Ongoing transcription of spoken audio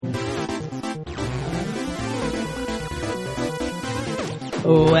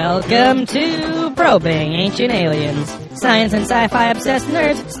Welcome to Probing Ancient Aliens. Science and sci-fi obsessed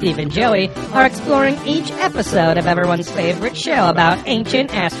nerds, Steve and Joey, are exploring each episode of everyone's favorite show about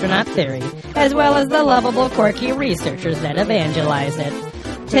ancient astronaut theory, as well as the lovable, quirky researchers that evangelize it.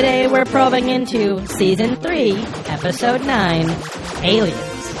 Today we're probing into Season 3, Episode 9,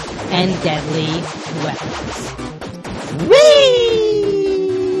 Aliens and Deadly Weapons. Whee!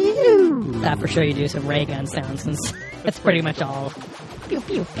 Thought for sure you do some ray gun sounds, since that's pretty much all. Pew,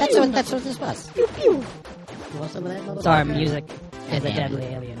 pew, That's what this was. pew, pew. Want some of that, It's our music for the deadly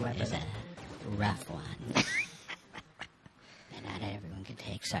alien weapon. It's a rough one. that not everyone can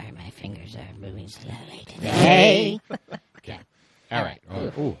take. Sorry, my fingers are moving slowly today. Okay. All right.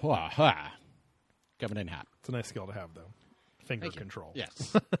 Coming in hot. It's a nice skill to have, though. Finger control.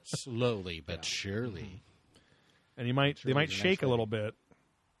 Yes. Slowly but surely. And they might is a shake nice a little bit,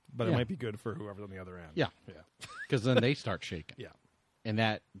 but it Yeah. might be good for whoever's on the other end. Yeah. Yeah. Because then they start shaking. Yeah. And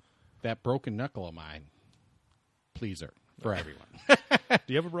that broken knuckle of mine, pleaser for everyone. Do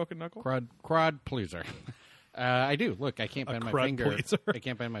you have a broken knuckle? Crud pleaser. I do. Look, I can't bend my crud finger. pleaser? I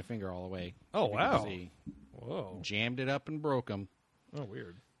can't bend my finger all the way. Oh, wow. Because he Whoa. jammed it up and broke them. Oh,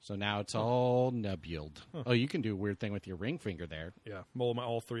 weird. So now it's all nubuled. Oh, you can do a weird thing with your ring finger there. Yeah. Well,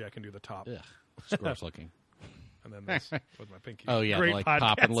 all three, I can do the top. Ugh. It's gross looking. And then this with my pinky. Oh, yeah. Great Like podcast.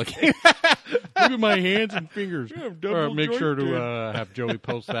 pop and looking. Look at my hands and fingers. Yeah, I'm double Make sure jointed. to have Joey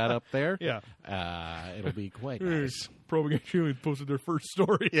post that up there. Yeah. It'll be quite nice. Probing Aliens posted their first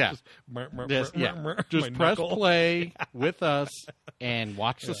story. Yeah. Just, Just press play with us and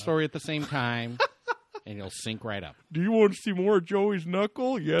watch the story at the same time, and you'll sync right up. Do you want to see more of Joey's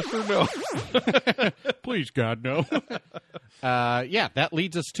knuckle? Yes or no? Please, God, no. Yeah, that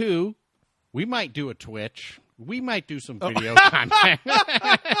leads us to, we might do a Twitch. We might do some video content.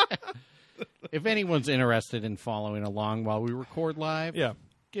 If anyone's interested in following along while we record live, Yeah.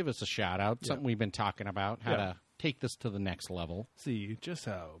 give us a shout-out. Something we've been talking about, how to take this to the next level. See just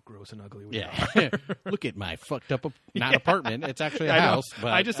how gross and ugly we are. Yeah. Look at my fucked up, not apartment. It's actually a I know. house.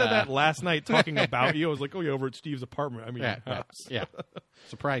 But, I just said that last night talking about you. I was like, oh, yeah, over at Steve's apartment. I mean, Yeah, house. yeah.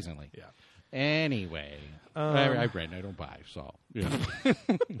 Surprisingly. Yeah. Anyway, I read and I don't buy, so yeah.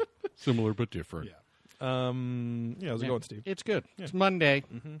 Similar but different. Yeah. How's it going, Steve? It's good. It's Monday.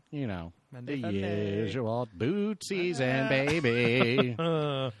 You know, Monday, the Monday. usual boot season, baby.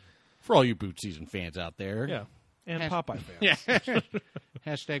 For all you boot season fans out there, Yeah. And Hash- Popeye fans. yeah.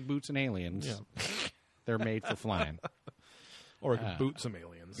 Hashtag boots and aliens. Yeah. They're made for flying. Or I could boot some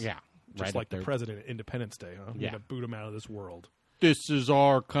aliens. Yeah, Just right like up the there. president at Independence Day, huh? Yeah. Gonna boot him out of this world. This is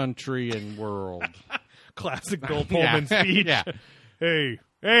our country and world. Classic Bill Yeah. Pullman speech. Yeah.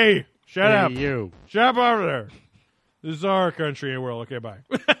 Hey, shut Hey, up. you. Shut up over there. This is our country and world. Okay, bye.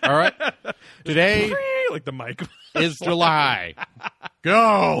 All right. Today Like the mic. is July.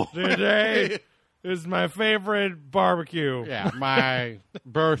 Go. Today is my favorite barbecue. Yeah, my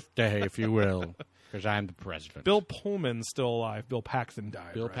birthday, if you will, because I'm the president. Bill Pullman's still alive. Bill Paxton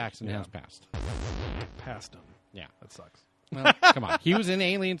died. Bill right? Paxton Yeah. has passed. Passed him. Yeah. That sucks. Well, come on. He was in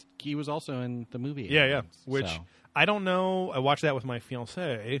Aliens. He was also in the movie Yeah, Aliens. Which so, I don't know. I watched that with my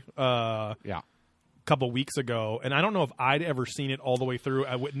fiance a yeah. couple weeks ago, and I don't know if I'd ever seen it all the way through.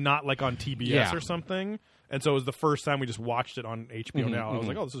 Not like on TBS Yeah. or something. And so it was the first time we just watched it on HBO Now. I was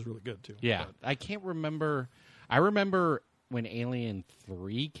like, oh, this is really good too. Yeah. But- I can't remember. I remember when Alien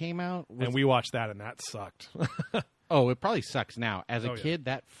 3 came out. and we watched that, and that sucked. Oh, it probably sucks now. As a Oh, yeah. kid,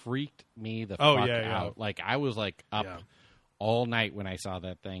 that freaked me the Oh, fuck yeah, yeah. out. Like, I was, like, up Yeah. all night when I saw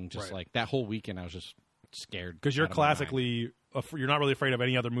that thing. Just, Right. like, that whole weekend, I was just scared. Because you're out of my mind. classically, you're not really afraid of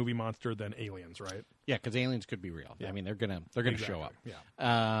any other movie monster than aliens, right? Yeah, because aliens could be real. Yeah. I mean, they're gonna show up.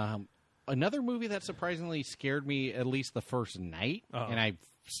 Yeah. Another movie that surprisingly scared me at least the first night, and I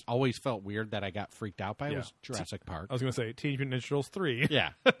always felt weird that I got freaked out by Yeah. was Jurassic Park. I was going to say Teenage Mutant Ninja Turtles 3.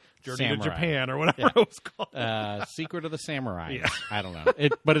 Yeah, Journey to Samurai. Japan or whatever Yeah. it was called. Secret of the Samurai. Yeah. I don't know,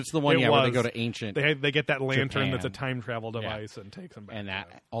 but it's the one It where they was. go to ancient They get that lantern Japan. that's a time travel device and takes them back. and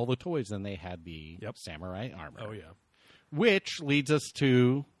that all the toys. Then they had the Yep. samurai armor. Oh, yeah. Which leads us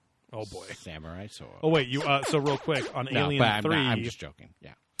to Oh, boy. samurai sword. Oh, wait. So real quick, on no, Alien but I'm 3, not- I'm just joking.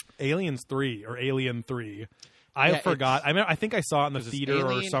 Yeah. Aliens 3 or Alien 3, I Yeah, forgot. it's- I think I saw it in the 'Cause it's theater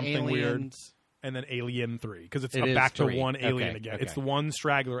or Alien, something weird. Aliens. And then Alien 3, because it's It is back to 3. one alien Okay, again. okay. It's the one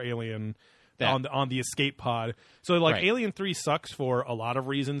straggler alien That- on the escape pod. So like Right. Alien 3 sucks for a lot of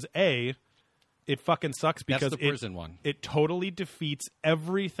reasons. It fucking sucks That's because the prison one. It totally defeats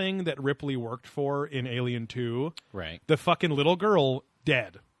everything that Ripley worked for in Alien 2. Right. The fucking little girl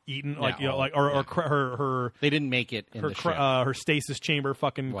dead, eaten like Yeah, her They didn't make it in the ship. her stasis chamber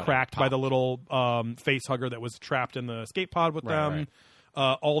fucking Well, cracked by the popped. little face hugger that was trapped in the escape pod with Right, them. right.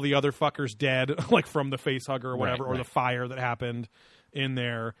 all the other fuckers dead, like from the face hugger or whatever, or right. the fire that happened in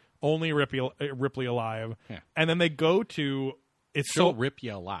there. Only Ripley alive. Yeah. And then they go to it's She'll so rip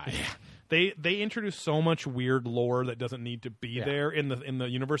you alive. They introduce so much weird lore that doesn't need to be there in the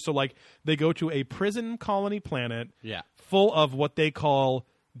universe. So like they go to a prison colony planet full of what they call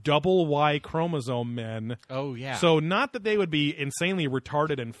double Y chromosome men. Oh yeah. So not that they would be insanely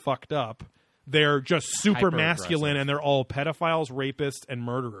retarded and fucked up. They're just super masculine and they're all pedophiles, rapists, and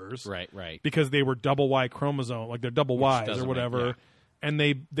murderers. Right. Because they were double Y chromosome, like they're double Ys or whatever. And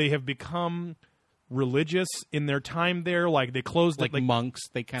they have become religious in their time there. Like they closed like monks.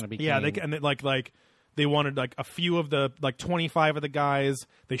 They kind of became they wanted like a few of the 25 of the guys.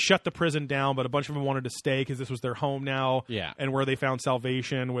 They shut the prison down, but a bunch of them wanted to stay because this was their home now. Yeah, and where they found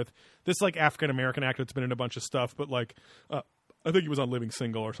salvation with this like African American actor that's been in a bunch of stuff, but like I think he was on Living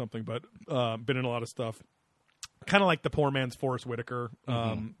Single or something, but been in a lot of stuff. Kind of like the poor man's Forrest Whitaker,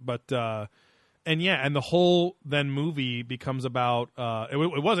 and the whole then movie becomes about. It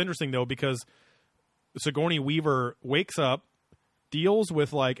was interesting though because Sigourney Weaver wakes up, deals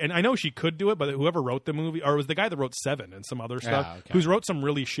with like, and I know she could do it, but whoever wrote the movie, or it was the guy that wrote Seven and some other stuff, who's wrote some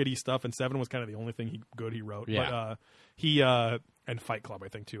really shitty stuff, and Seven was kind of the only thing he wrote. Yeah. But and Fight Club I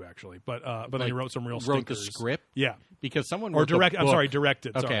think too actually, but then he wrote some real wrote stinkers. the script. Yeah, because someone or wrote direct. the I'm book. sorry,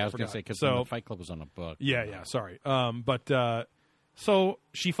 directed. Okay, sorry, I was going to say because the Fight Club was on a book. Yeah. Sorry, so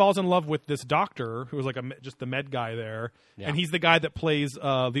she falls in love with this doctor who was like just the med guy there, and he's the guy that plays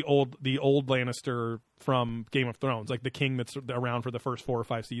the old Lannister from Game of Thrones, like the king that's around for the first 4 or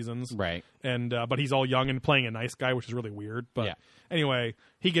 5 seasons, right? And but he's all young and playing a nice guy, which is really weird. But anyway,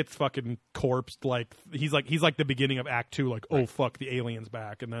 he gets fucking corpsed. Like he's like the beginning of Act 2, like oh fuck, the alien's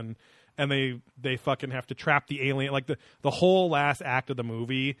back, and then they fucking have to trap the alien. Like the whole last act of the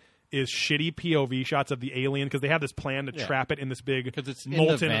movie is shitty POV shots of the alien because they have this plan to trap it in this big it's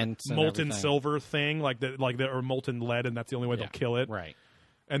molten silver thing, or molten lead, and that's the only way they'll kill it. Right.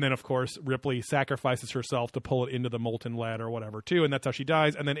 And then, of course, Ripley sacrifices herself to pull it into the molten lead or whatever, too, and that's how she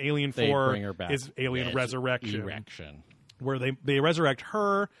dies. And then Alien 4 is Alien Resurrection, where they resurrect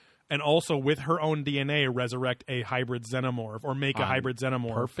her and also with her own DNA resurrect a hybrid xenomorph or make a hybrid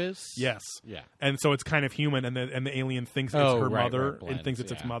xenomorph. Purpose? Yes. Yeah. And so it's kind of human, and the alien thinks it's her mother and thinks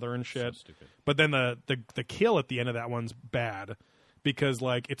it's its mother and shit. So stupid. But then the kill at the end of that one's bad because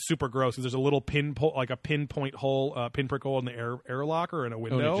like it's super gross. There's a little pinpoint hole, pinprick hole in the airlock or in a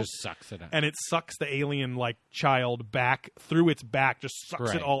window. And it just sucks it out. And it sucks the alien like child back through its back, just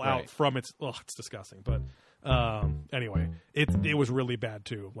sucks it all out from its. Ugh, it's disgusting. But anyway, it was really bad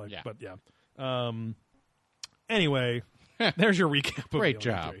too. Like, but yeah. Anyway, there's your recap. Of Great Alien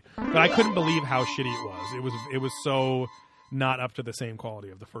job. 3. But I couldn't believe how shitty it was. It was so not up to the same quality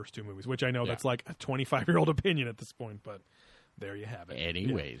of the first 2 movies, which I know that's like a 25-year-old opinion at this point, but there you have it.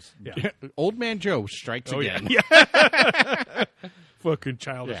 Anyways, yeah. Old Man Joe strikes again. Yeah. Fucking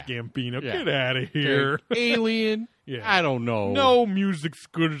childish Gambino, get out of here. Alien. Yeah. I don't know. No music's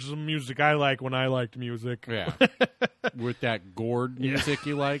good as the music I like when I liked music. Yeah. With that gourd music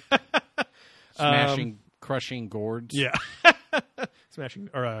you like. Smashing, crushing gourds. Yeah. Smashing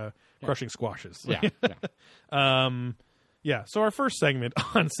or crushing squashes. Yeah. Yeah. So our first segment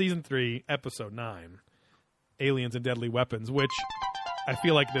on season 3, episode 9, Aliens and Deadly Weapons, which I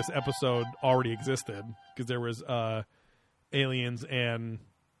feel like this episode already existed because there was aliens and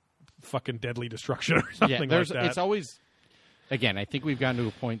fucking deadly destruction or something like that. It's always, again, I think we've gotten to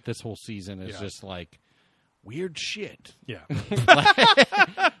a point this whole season is just like weird shit. Yeah.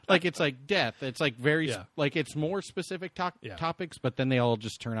 Like it's like death. It's like very, like it's more specific topics, but then they all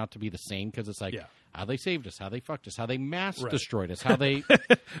just turn out to be the same because it's like how they saved us, how they fucked us, how they mass destroyed us, how they...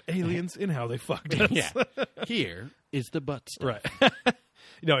 Aliens and how they fucked us. Yeah. Here is the butt stuff.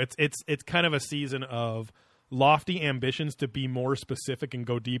 Right. It's kind of a season of lofty ambitions to be more specific and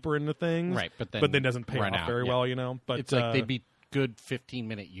go deeper into things. Right, but then doesn't pay off very well, you know? But it's like they'd be good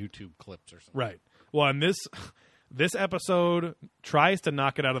 15-minute YouTube clips or something. Right. Well, and this episode tries to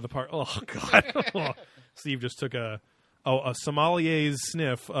knock it out of the park. Oh, God. Steve just took a sommelier's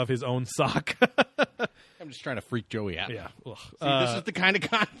sniff of his own sock. I'm just trying to freak Joey out. Yeah. See, this is the kind of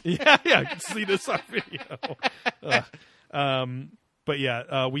content. Yeah, I can see this on video. But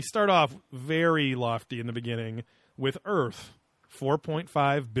yeah, we start off very lofty in the beginning with Earth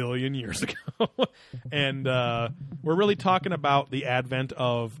 4.5 billion years ago. And we're really talking about the advent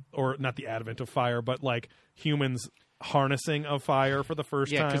of, or not the advent of fire, but like humans harnessing of fire for the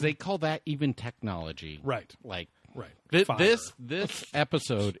first time. Yeah, because they call that even technology. Right. Like, right. This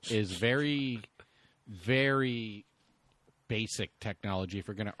episode is very, very basic technology if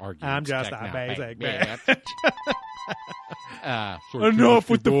we're going to argue. I'm just a basic man. Enough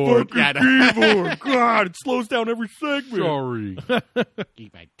with the fucking keyboard. God, it slows down every segment. Sorry.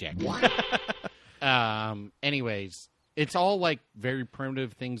 Eat my dick. Anyways, it's all like very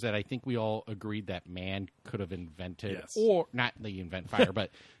primitive things that I think we all agreed that man could have invented. Yes. Or not the invent fire, but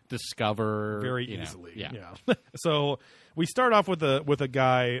discover very easily. Yeah. So we start off with a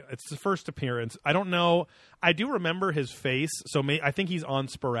guy. It's his first appearance. I don't know. I do remember his face. So I think he's on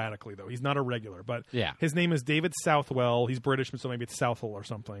sporadically though. He's not a regular, but his name is David Southwell. He's British, so maybe it's Southwell or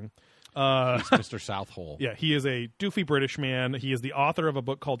something. He's Mr. Southwell. Yeah, he is a doofy British man. He is the author of a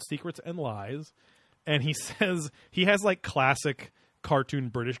book called Secrets and Lies, and he says he has like classic cartoon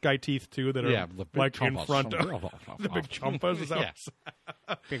British guy teeth too that are like in front of the big chompas. Yes.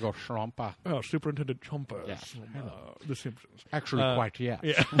 Big old Schrumpa. Oh, Superintendent Chompas. Yes. The Simpsons. Actually, quite yes.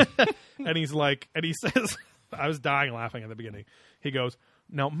 Yeah. And he says, I was dying laughing at the beginning. He goes,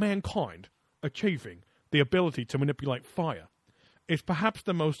 now mankind achieving the ability to manipulate fire is perhaps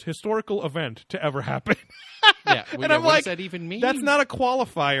the most historical event to ever happen. Yeah, and I'm what like, does that even mean? That's not a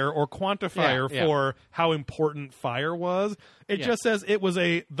qualifier or quantifier for how important fire was. It just says it was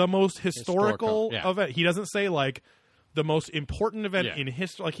the most historical event. He doesn't say like the most important event in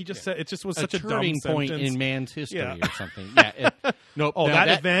history. Like he just said, it just was such a turning dumb point sentence. in man's history or something. Nope. Oh, that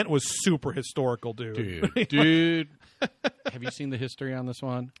event was super historical, dude. Have you seen the history on this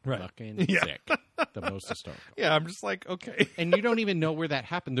one? Right. Fucking sick. The most historical. Yeah, I'm just like, okay. And you don't even know where that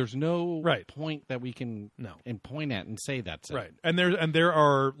happened. There's no right. point that we can and point at and say that's it. Right. And there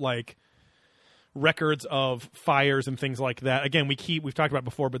are like records of fires and things like that. Again, we've talked about it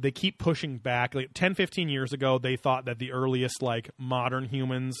before, but they keep pushing back. Like 10, 15 years ago, they thought that the earliest like modern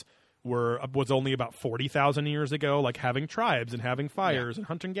humans was only about 40,000 years ago, like having tribes and having fires and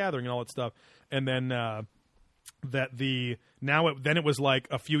hunting gathering and all that stuff. And then it was like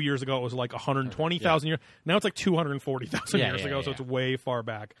a few years ago it was like 120,000 years. Now it's like 240,000 years ago, so it's way far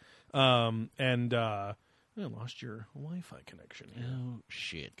back. I lost your Wi-Fi connection here. Oh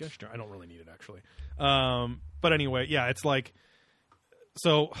shit! Gosh, I don't really need it actually. But anyway, yeah, it's like.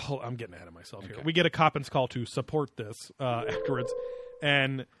 So I'm getting ahead of myself here. We get a Coppins call to support this afterwards,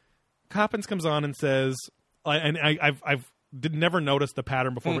 and Coppins comes on and says, and I've never noticed the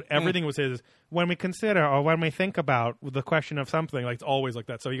pattern before, but everything was his. When we consider or when we think about the question of something, like it's always like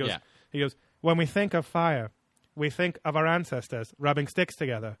that. So he goes, when we think of fire, we think of our ancestors rubbing sticks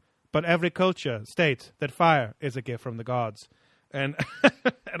together. But every culture states that fire is a gift from the gods. And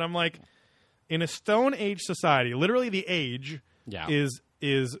and I'm like, in a Stone Age society, literally the age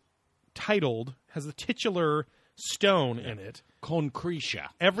is titled, has the titular stone in it. Concretia.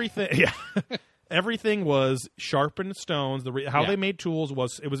 Everything was sharpened stones. How they made tools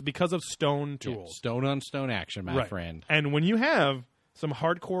was because of stone tools. Stone on stone action, my friend. And when you have some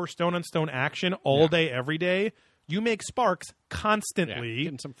hardcore stone on stone action all day, every day, you make sparks constantly.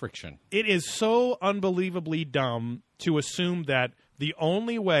 Getting some friction. It is so unbelievably dumb to assume that the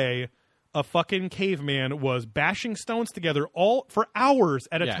only way a fucking caveman was bashing stones together for hours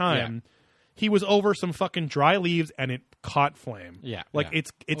at a time. He was over some fucking dry leaves and it caught flame.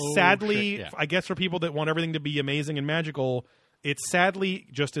 It's sadly, I guess for people that want everything to be amazing and magical, it's sadly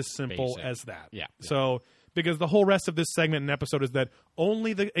just as simple as that. So, because the whole rest of this segment and episode is that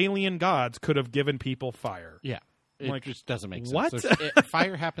only the alien gods could have given people fire. Yeah. It just doesn't make sense. What?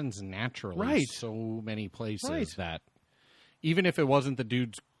 Fire happens naturally in so many places that even if it wasn't the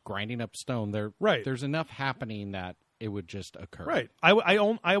dudes grinding up stone, there's enough happening that it would just occur. Right.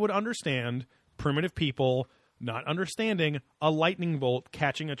 I would understand primitive people not understanding a lightning bolt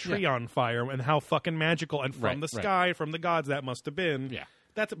catching a tree on fire and how fucking magical and from the sky, from the gods, that must have been. Yeah.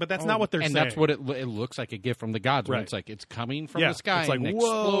 That's not what they're saying. And that's what it looks like, a gift from the gods. When it's like it's coming from the sky, it's like, and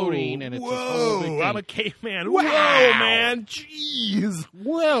exploding, and it's this whole big thing. I'm a caveman. Wow. Whoa, man. Jeez.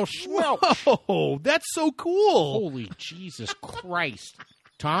 Whoa, that's so cool. Holy Jesus Christ.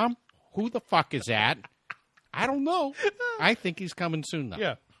 Tom, who the fuck is that? I don't know. I think he's coming soon, though.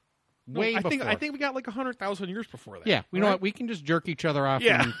 Yeah. Before. I think we got like 100,000 years before that. Yeah. You know what? We can just jerk each other off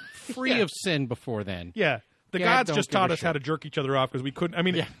and free of sin before then. Yeah. The gods just taught us how to jerk each other off because we couldn't. I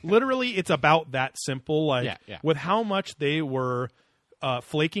mean, literally, it's about that simple. Like, with how much they were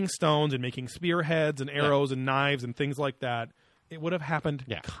flaking stones and making spearheads and arrows and knives and things like that, it would have happened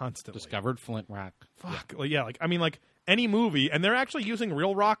constantly. Discovered flint rock. Fuck. Yeah. Like any movie, and they're actually using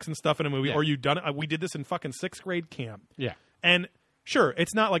real rocks and stuff in a movie. Or you done it? We did this in fucking 6th grade camp. Yeah. And sure,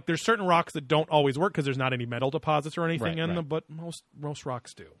 it's not like there's certain rocks that don't always work because there's not any metal deposits or anything in them, but most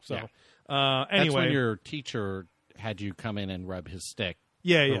rocks do. So. Anyway, that's when your teacher had you come in and rub his stick.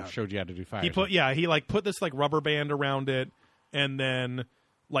 Yeah. Showed you how to do fire. He put like put this like rubber band around it, and then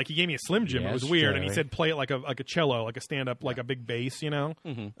Like he gave me a Slim Jim. It was weird, and he said play it like a cello, like a stand up, like a big bass,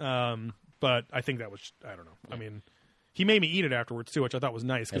 But I think that was I don't know. I mean, he made me eat it afterwards too, which I thought was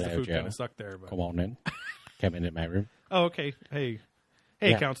nice because the food kind of sucked there. But. Come on in, come in my room. Oh, okay. Hey,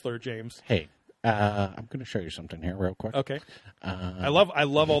 Counselor James. Hey. I'm going to show you something here real quick. Okay. I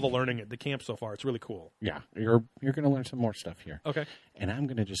love all the learning at the camp so far. It's really cool. Yeah, you're going to learn some more stuff here. Okay. And I'm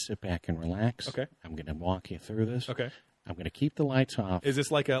going to just sit back and relax. Okay. I'm going to walk you through this. Okay. I'm going to keep the lights off. Is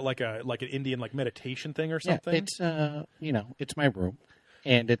this like an Indian meditation thing or something? Yeah, it's it's my room,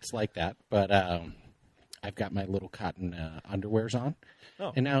 and it's like that. But I've got my little cotton underwears on.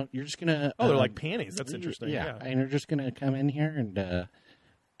 Oh. And now you're just going to. Oh, they're like panties. That's interesting. Yeah. And you're just going to come in here and.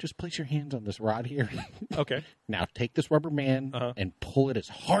 Just place your hands on this rod here. Okay. Now take this rubber band and pull it as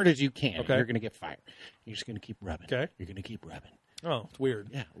hard as you can. Okay. You're going to get fire. You're just going to keep rubbing. Okay. You're going to keep rubbing. Oh, it's weird.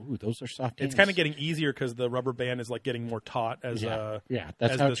 Yeah. Ooh, those are soft hands. It's kind of getting easier because the rubber band is getting more taut as that's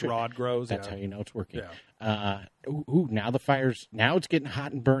as how this rod grows. That's how you know it's working. Yeah. Now now it's getting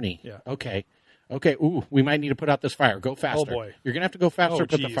hot and burny. Yeah. Okay. Ooh, we might need to put out this fire. Go faster. Oh, boy. You're going to have to go faster. Oh,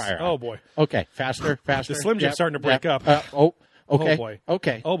 Put the fire out. Oh, boy. Okay. Faster. The Slim Jim's starting to break up. Okay. Oh, boy.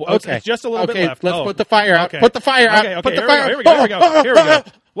 Okay. Oh, boy. Okay. It's just a little bit left. Let's put the fire out. Okay. Put the fire out. Okay. Put the Here fire we go. Here we go.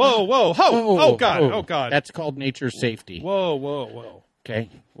 Whoa. Oh, God. Oh, God. That's called nature's safety. Whoa. Okay.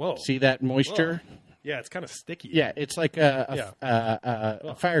 Whoa. See that moisture? Whoa. Yeah, it's kind of sticky. Yeah, it's like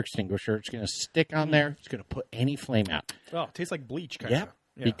a fire extinguisher. It's going to stick on there. It's going to put any flame out. Oh, it tastes like bleach, kind of. Yep.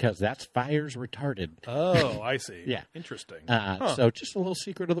 Yeah. Because that's fire's retarded. Oh, I see. Yeah. Interesting. So just a little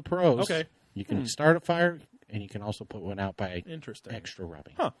secret of the pros. Okay. You can start a fire, and you can also put one out by Interesting. Extra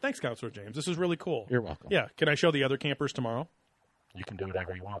rubbing. Huh. Thanks, Counselor James. This is really cool. You're welcome. Yeah. Can I show the other campers tomorrow? You can do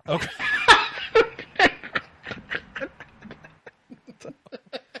whatever you want. Okay.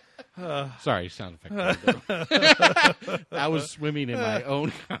 Sorry, sound effect. I was swimming in my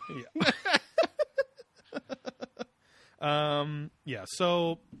own. Yeah.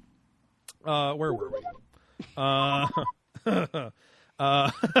 So, where were we? Oh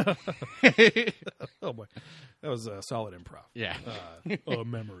boy, that was a solid improv. Yeah.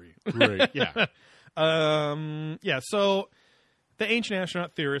 Memory. Great. Yeah. Yeah. So, the ancient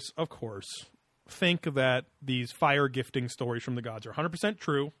astronaut theorists, of course, think that these fire gifting stories from the gods are 100%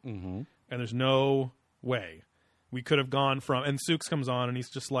 true, and there's no way we could have gone from. And Sooks comes on, and he's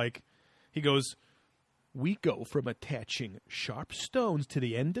just like, he goes, "We go from attaching sharp stones to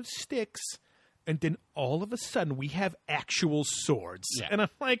the end of sticks, and then all of a sudden we have actual swords." Yeah. And I'm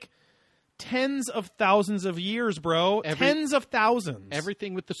like, tens of thousands of years, bro. Tens of thousands.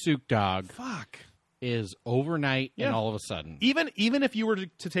 Everything with the Sook dog Fuck. is overnight and all of a sudden. Even if you were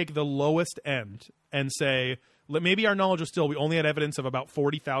to take the lowest end and say, maybe our knowledge was still, we only had evidence of about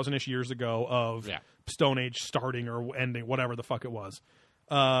 40,000-ish years ago of Stone Age starting or ending, whatever the fuck it was.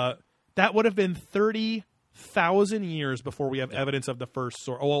 That would have been 30,000 years before we have evidence of the first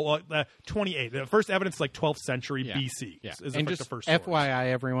sword. 28. The first evidence is like 12th century BC. Yeah. Is and the just first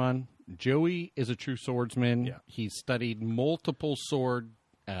FYI, everyone, Joey is a true swordsman. Yeah. He's studied multiple sword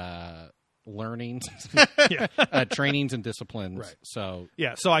learnings, trainings, and disciplines. Right. So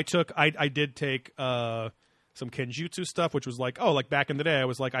so I did take some kenjutsu stuff, which was like back in the day, I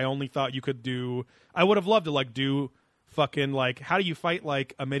was like, I only thought you could do. I would have loved to do fucking how do you fight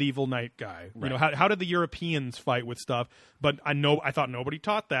like a medieval knight guy? Right. You know, how did the Europeans fight with stuff? But I thought nobody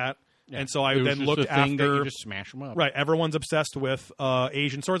taught that. Yeah. And so I it was then just looked a thing after. that you just smash them up. Right, everyone's obsessed with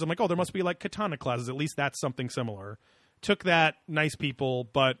Asian swords. I'm like, there must be like katana classes. At least that's something similar. Took that, nice people,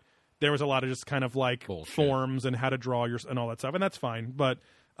 but there was a lot of just kind of like bullshit forms and how to draw and all that stuff, and that's fine. But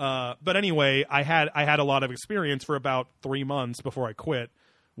anyway, I had a lot of experience for about 3 months before I quit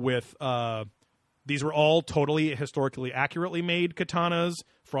with. These were all totally historically accurately made katanas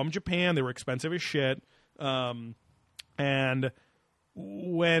from Japan. They were expensive as shit, and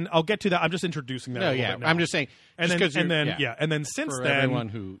when I'll get to that, I'm just introducing that. No, a little bit now. I'm just saying. And then since for then, everyone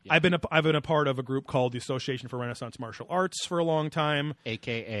who I've been a part of a group called the Association for Renaissance Martial Arts for a long time,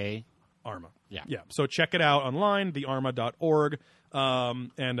 AKA ARMA. Yeah. So check it out online, thearma.org,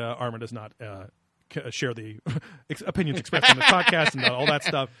 and ARMA does not share the opinions expressed in this podcast and all that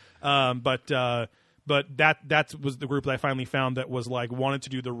stuff. But that was the group that I finally found that was like wanted to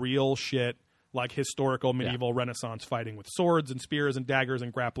do the real shit. Like historical medieval Renaissance fighting with swords and spears and daggers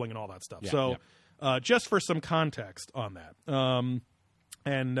and grappling and all that stuff. Just for some context on that.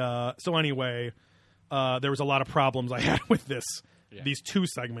 So anyway, there was a lot of problems I had with these two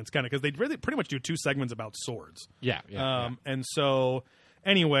segments, kind of, because they really pretty much do two segments about swords. And so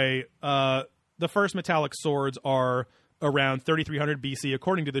anyway, the first metallic swords are around 3300 BC,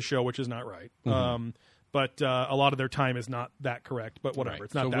 according to the show, which is not right. but a lot of their time is not that correct. But whatever, Right.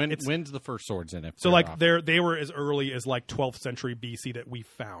 it's not so that. when's the first swords in it? So like they were as early as like 12th century BC that we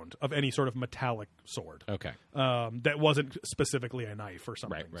found of any sort of metallic sword. Okay. That wasn't specifically a knife or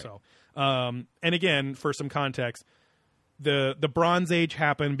something. Right. So, and again, for some context, the Bronze Age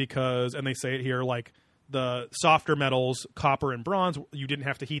happened because, and they say it here, like the softer metals, copper and bronze, you didn't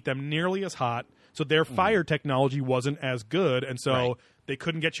have to heat them nearly as hot, so their fire technology wasn't as good, and so they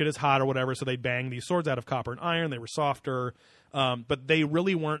couldn't get shit as hot or whatever. So they'd bang these swords out of copper and iron. They were softer, but they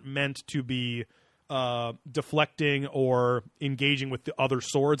really weren't meant to be deflecting or engaging with the other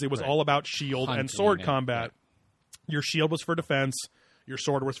swords. It was all about shield and sword combat. Your shield was for defense. Your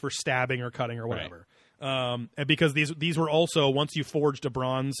sword was for stabbing or cutting or whatever. And because these were also, once you forged a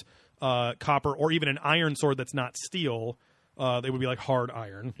bronze, copper, or even an iron sword that's not steel, they would be like hard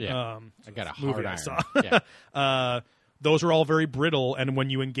iron. Yeah. I got a movie hard I saw. iron. Yeah. Those are all very brittle, and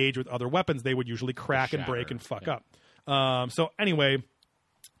when you engage with other weapons, they would usually crack and break and fuck up. So anyway,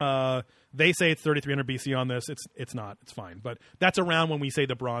 they say it's 3300 BC on this. It's not. It's fine. But that's around when we say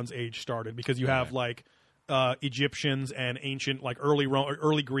the Bronze Age started, because you have like Egyptians and ancient, like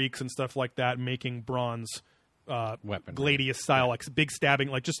early Greeks and stuff like that making bronze weapon gladius style, like big stabbing,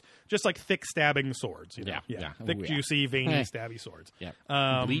 like just like thick stabbing swords. You know? Yeah. Thick, juicy, veiny, stabby swords.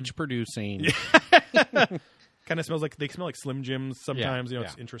 Yeah. Bleach producing. Kind of smells like, they smell like Slim Jims sometimes.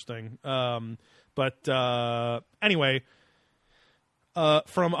 It's interesting. But anyway,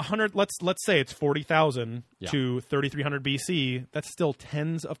 from 100, let's say it's 40,000 to 3300 BC. That's still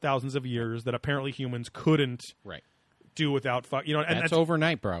tens of thousands of years that apparently humans couldn't do without and that's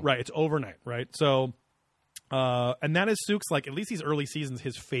overnight, bro. Right, it's overnight, right? So, and that is Sook's, like, at least these early seasons,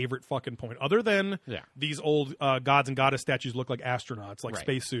 his favorite fucking point. Other than these old gods and goddess statues look like astronauts, like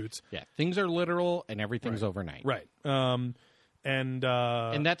spacesuits. Yeah, things are literal and everything's overnight. Right. And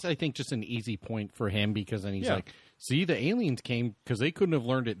that's, I think, just an easy point for him, because then he's like, see, the aliens came because they couldn't have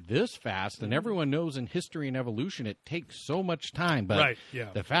learned it this fast, and everyone knows in history and evolution it takes so much time. But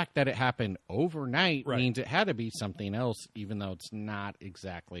the fact that it happened overnight means it had to be something else, even though it's not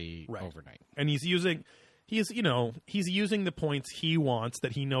exactly overnight. And he's using the points he wants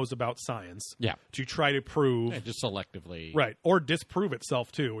that he knows about science to try to prove. Just selectively. Right. Or disprove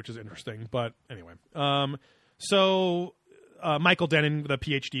itself, too, which is interesting. But anyway. So Michael Dennin, the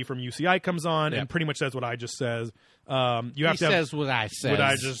PhD from UCI, comes on and pretty much says what I just says. He says what I says. What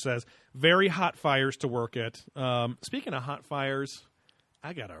I just says. Very hot fires to work at. Speaking of hot fires,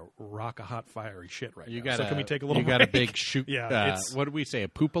 I got a rock of hot fiery shit right now. So can we take a little break? You got a big shoot. What did we say? A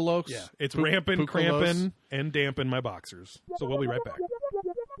poopalos? Yeah. It's ramping, cramping, and damping my boxers. So we'll be right back.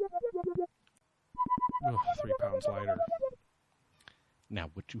 3 pounds lighter. Now,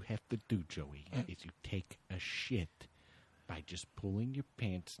 what you have to do, Joey, is you take a shit by just pulling your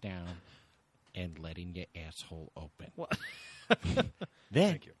pants down and letting your asshole open. What?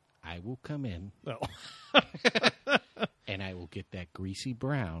 Then I will come in and I will get that greasy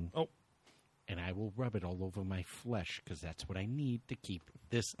brown and I will rub it all over my flesh, because that's what I need to keep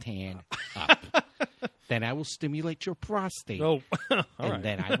this tan up. Then I will stimulate your prostate.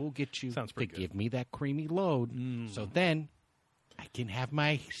 Then I will get you to give me that creamy load. So then I can have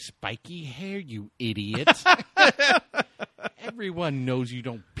my spiky hair, you idiot. Everyone knows you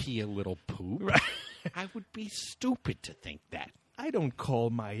don't pee a little poop. Right. I would be stupid to think that. I don't call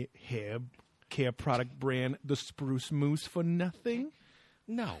my hair care product brand the Spruce Moose for nothing.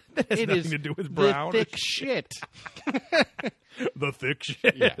 No. It has nothing to do with brown. The thick shit. The thick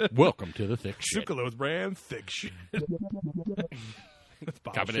shit. Yeah. Welcome to the thick shit. Sucralose brand, thick shit. It's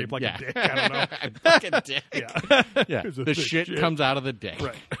shaped like a dick. I don't know. Like a dick. Yeah. The shit comes out of the dick.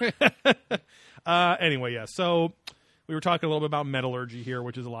 Right. Anyway, So we were talking a little bit about metallurgy here,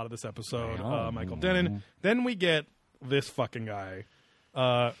 which is a lot of this episode. Michael Dennin. Then we get this fucking guy,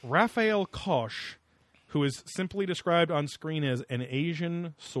 Raphael Koch, who is simply described on screen as an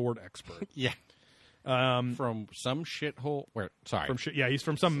Asian sword expert. From some shithole. He's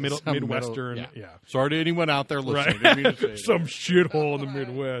from some Midwestern. Sorry to anyone out there listening. Right. Some shithole in the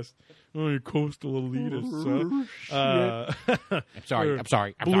Midwest. Oh, you coastal elitist, son. I'm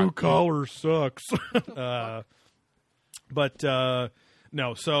sorry. Blue collar sucks. But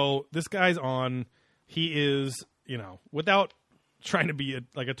no. So this guy's on. He is, without trying to be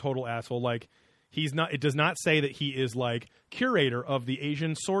a total asshole, like. He's not. It does not say that he is like curator of the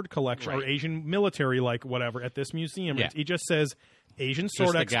Asian sword collection or Asian military, like whatever, at this museum. Yeah. He just says Asian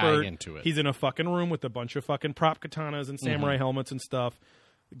sword expert. Guy into it. He's in a fucking room with a bunch of fucking prop katanas and samurai helmets and stuff.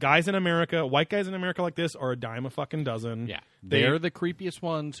 guys in America, white guys in America like this are a dime a fucking dozen. Yeah. They're the creepiest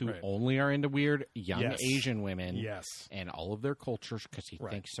ones who only are into weird young Yes. Asian women. Yes. And all of their cultures because he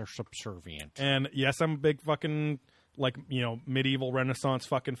thinks they're subservient. And yes, I'm a big fucking, like, you know, medieval Renaissance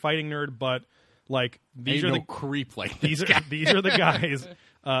fucking fighting nerd, but like these Ain't are no creep like these this are guy. these are the guys.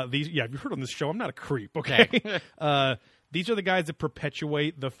 You've heard on this show. I'm not a creep. Okay. These are the guys that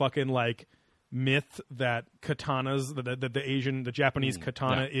perpetuate the fucking like myth that katanas, the Japanese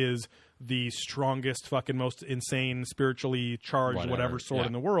katana is the strongest, fucking most insane, spiritually charged, whatever sword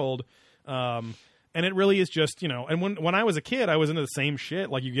in the world. And it really is just, you know, and when I was a kid, I was into the same shit.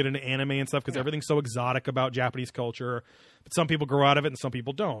 Like, you get into anime and stuff because everything's so exotic about Japanese culture. But some people grow out of it and some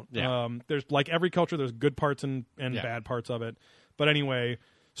people don't. Yeah. There's, like every culture, there's good parts and bad parts of it. But anyway,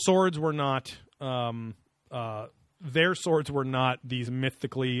 swords were not, their swords were not these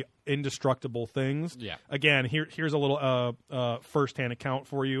mythically indestructible things. Yeah. Again, here's a little first-hand account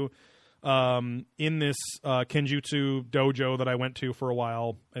for you. In this Kenjutsu dojo that I went to for a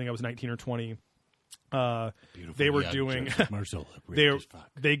while, I think I was 19 or 20. They were doing.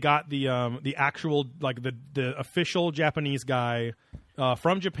 They got the actual, like, the official Japanese guy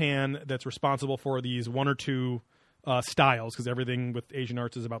from Japan that's responsible for these one or two styles, because everything with Asian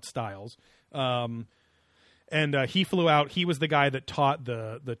arts is about styles. And he flew out. He was the guy that taught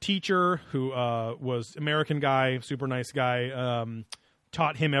the teacher, who was American guy, super nice guy.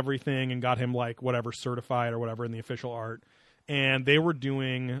 Taught him everything and got him, like, whatever, certified or whatever in the official art. And they were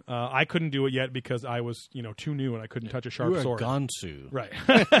doing. I couldn't do it yet because I was, you know, too new and I couldn't touch a sharp sword. Gonsu,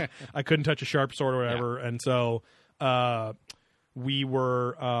 right? I couldn't touch a sharp sword or whatever, and so we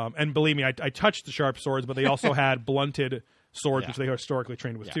were. And believe me, I touched the sharp swords, but they also had blunted swords, which they are historically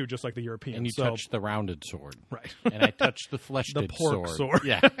trained with too, just like the Europeans. And you touched the rounded sword, right? And I touched the fleshed the pork sword.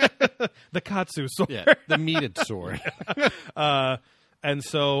 Yeah, the katsu sword. Yeah, the meated sword. And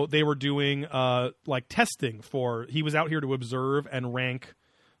so they were doing like testing for. He was out here to observe and rank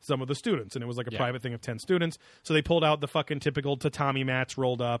some of the students, and it was like a private thing of 10 students. So they pulled out the fucking typical tatami mats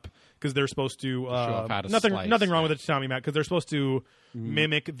rolled up because they're supposed to. Nothing wrong with a tatami mat because they're supposed to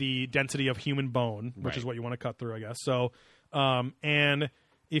mimic the density of human bone, which is what you want to cut through, I guess. So, and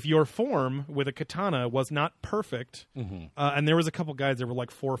if your form with a katana was not perfect, and there was a couple guys that were like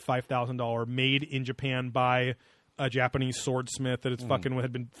 $4,000 or $5,000 made in Japan by a Japanese swordsmith that its fucking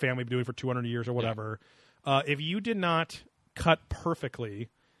had been family doing for 200 years or whatever. If you did not cut perfectly,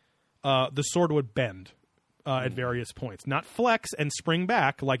 the sword would bend at various points, not flex and spring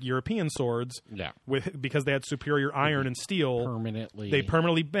back like European swords. Yeah, because they had superior iron and steel. They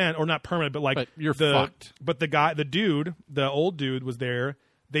permanently bent, or not permanent, but like but you're fucked. But the old dude was there.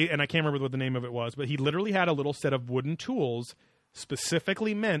 And I can't remember what the name of it was, but he literally had a little set of wooden tools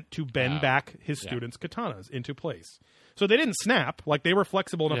specifically meant to bend back his students' katanas into place. So they didn't snap. Like, they were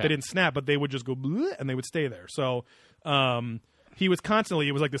flexible enough they didn't snap, but they would just go bleh, and they would stay there. So he was constantly,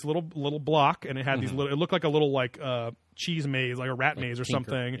 it was like this little block, and it had these little, it looked like a little like cheese maze, like a rat maze or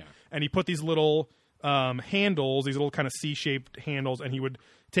something. Yeah. And he put these little handles, these little kind of C-shaped handles, and he would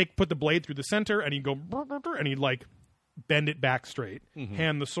put the blade through the center, and he'd go, and he'd like bend it back straight.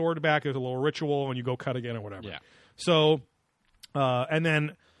 Hand the sword back as a little ritual, and you go cut again or whatever. Yeah. So... and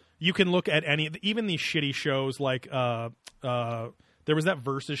then you can look at even these shitty shows like there was that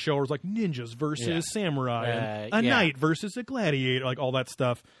Versus show where it was like ninjas versus samurai, and a knight versus a gladiator, like all that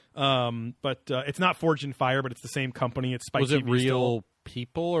stuff. But it's not Forged in Fire, but it's the same company. It's Spike Was it TV real still.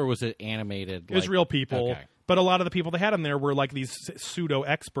 people or was it animated? It was real people. Okay. But a lot of the people they had in there were like these pseudo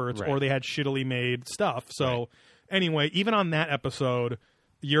experts, or they had shittily made stuff. So anyway, even on that episode,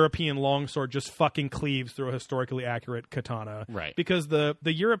 European longsword just fucking cleaves through a historically accurate katana. Right. Because the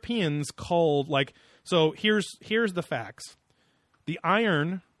Europeans called, like, so here's the facts. The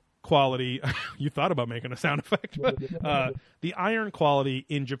iron quality, you thought about making a sound effect, but the iron quality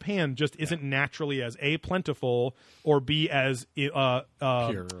in Japan just isn't naturally as A, plentiful, or B, as pure,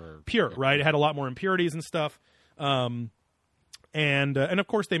 right? It had a lot more impurities and stuff. And of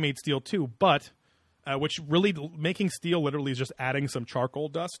course they made steel too, but which really making steel literally is just adding some charcoal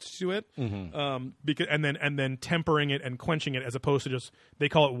dust to it, because and then tempering it and quenching it, as opposed to just, they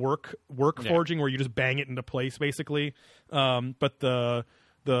call it work forging, where you just bang it into place basically. But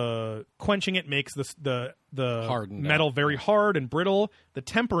the quenching it makes the metal very hard and brittle. The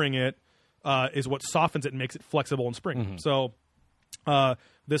tempering it is what softens it and makes it flexible and springy. So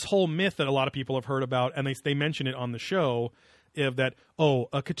this whole myth that a lot of people have heard about, and they mention it on the show, of that,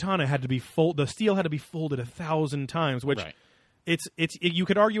 a katana had to be the steel had to be folded 1,000 times, which you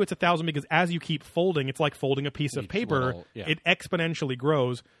could argue it's 1,000 because as you keep folding, it's like folding a piece of paper. It exponentially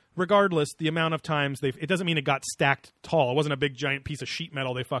grows. regardless, the amount of times it doesn't mean it got stacked tall. It wasn't a big giant piece of sheet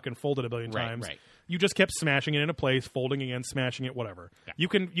metal they fucking folded a billion times. Right. You just kept smashing it into place, folding again, smashing it, whatever. Yeah.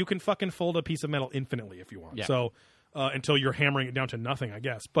 You can fucking fold a piece of metal infinitely if you want. Yeah. So until you're hammering it down to nothing, I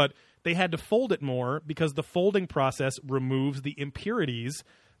guess. But they had to fold it more because the folding process removes the impurities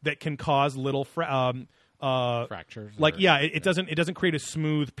that can cause little fractures. It doesn't create a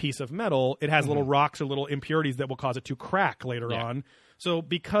smooth piece of metal. It has little rocks or little impurities that will cause it to crack later on. So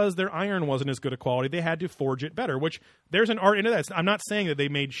because their iron wasn't as good a quality, they had to forge it better, which there's an art into that. I'm not saying that they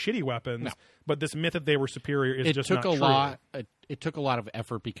made shitty weapons, but this myth that they were superior is just not true. It took a lot of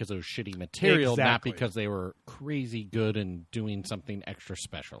effort because it was shitty material, not because they were crazy good and doing something extra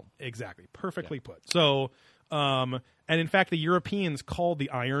special. Exactly. Perfectly put. So, and in fact, the Europeans called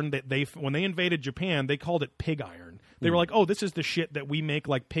the iron that when they invaded Japan, they called it pig iron. They were like, oh, this is the shit that we make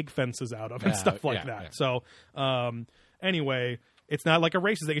like pig fences out of and stuff like that. Yeah. So, anyway... It's not like a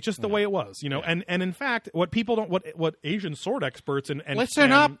racist thing. It's just the way it was, And in fact, what people don't, what Asian sword experts and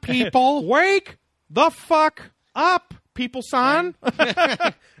listen up, people, wake the fuck up, people, san.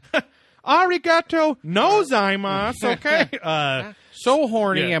 Arigato nozaimasu. Okay. So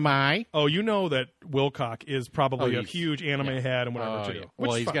horny am I. Oh, you know that Wilcock is probably a huge anime head and whatever too. Yeah.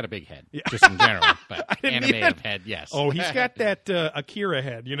 Well, he's got a big head, just in general. But anime head, yes. Oh, he's got that Akira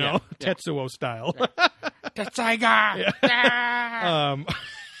head, Tetsuo style. Tetsaiga.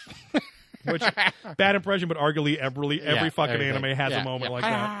 Which bad impression, but arguably every fucking anime has a moment like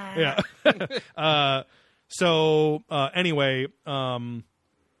that. Yeah. Anyway, oh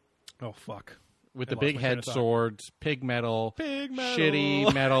fuck. With the big head swords, pig metal,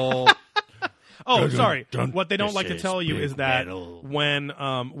 shitty metal. Oh, sorry. What they don't like to tell you is that when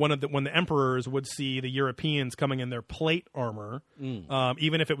the emperors would see the Europeans coming in their plate armor,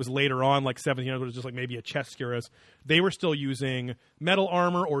 even if it was later on, like 1700s, it was just like maybe a chest cuirass, they were still using metal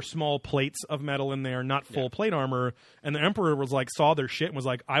armor or small plates of metal in there, not full plate armor. And the emperor was like, saw their shit and was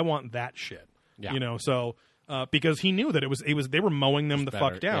like, I want that shit. Yeah. So. Because he knew that it was they were mowing them the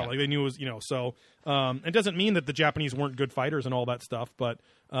fuck down. Like they knew it was, so it doesn't mean that the Japanese weren't good fighters and all that stuff, but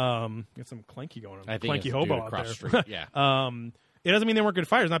get some clanky going on. I think clanky hobo out there. Street. Yeah. It doesn't mean they weren't good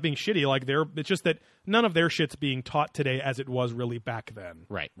fighters, not being shitty. Like it's just that none of their shit's being taught today as it was really back then.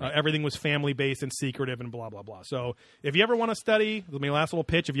 Right. Everything was family based and secretive and blah blah blah. So if you ever want to study, my last little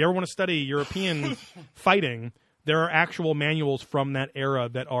pitch, if you ever want to study European fighting, there are actual manuals from that era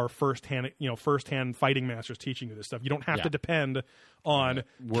that are first-hand fighting masters teaching you this stuff. You don't have to depend on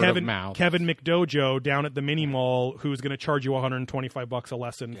Kevin McDojo down at the mini mall who's going to charge you $125 a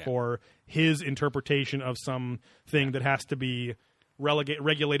lesson for his interpretation of something that has to be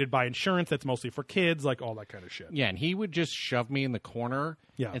regulated by insurance that's mostly for kids, like all that kind of shit. Yeah, and he would just shove me in the corner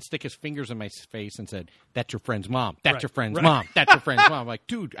and stick his fingers in my face and said, "That's your friend's mom. That's your friend's mom. That's your friend's mom." I'm like,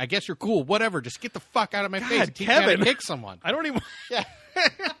 dude, I guess you're cool. Whatever. Just get the fuck out of my face. And Kevin, kick someone. I don't even.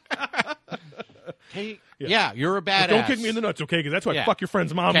 Hey, you're a badass. Don't kick me in the nuts, okay? Because that's why I fuck your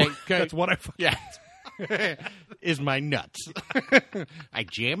friend's mom. Okay. That's what I fuck. Yeah. Is my nuts. I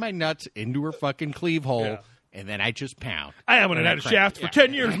jam my nuts into her fucking cleave hole. Yeah. And then I just pound. I haven't had a shaft for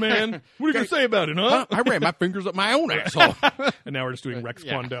 10 years, man. What are you going to say about it, huh? I ran my fingers up my own asshole. And now we're just doing Rex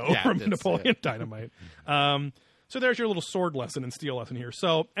Kwon Do from Napoleon Dynamite. So there's your little sword lesson and steel lesson here.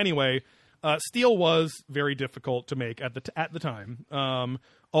 So anyway, steel was very difficult to make at the time.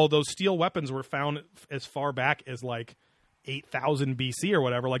 Although steel weapons were found as far back as like 8,000 BC or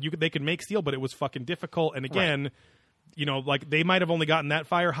whatever. Like they could make steel, but it was fucking difficult. And again... Right. Like they might have only gotten that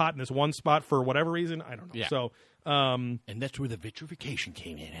fire hot in this one spot for whatever reason. I don't know. Yeah. So, and that's where the vitrification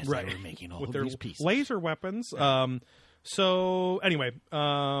came in as they were making all of these pieces. Laser weapons. Yeah. So anyway,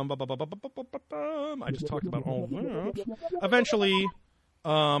 I just talked about all of that. Eventually,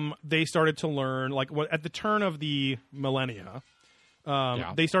 they started to learn, like at the turn of the millennia,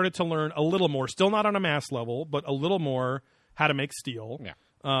 they started to learn a little more, still not on a mass level, but a little more how to make steel. Yeah.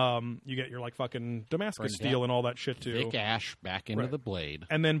 You get your like fucking Damascus steel and all that shit too. Thick ash back into the blade.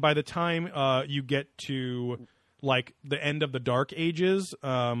 And then by the time you get to like the end of the Dark Ages,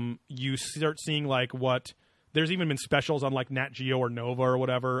 you start seeing like what there's even been specials on like Nat Geo or Nova or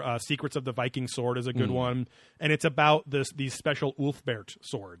whatever. Secrets of the Viking Sword is a good one, and it's about these special Ulfbert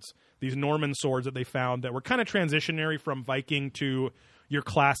swords, these Norman swords that they found that were kind of transitionary from Viking to your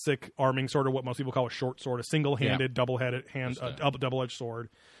classic arming sword, or what most people call a short sword, a single-handed, double-headed double-edged sword.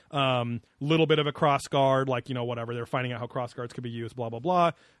 Little bit of a cross guard, like whatever. They're finding out how cross guards could be used. Blah blah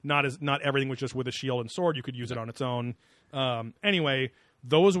blah. Not everything was just with a shield and sword. You could use it on its own. Anyway,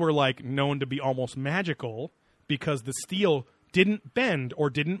 those were like known to be almost magical because the steel didn't bend or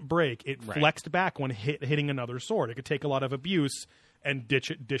didn't break. It flexed back when hitting another sword. It could take a lot of abuse and dish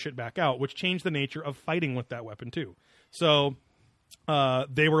it back out, which changed the nature of fighting with that weapon too. So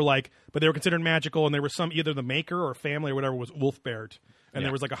they were but they were considered magical, and there was either the maker or family or whatever was Ulfbert, and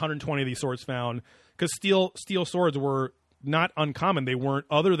there was 120 of these swords found, because steel swords were not uncommon. They weren't,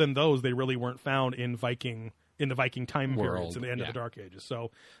 other than those, they really weren't found in the Viking time periods in the end of the Dark Ages.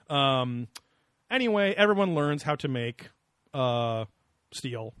 So anyway, everyone learns how to make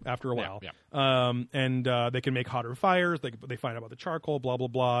steel after a while. And they can make hotter fires. They find out about the charcoal, blah, blah,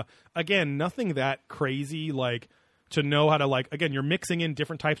 blah. Again, nothing that crazy, to know how to, again, you're mixing in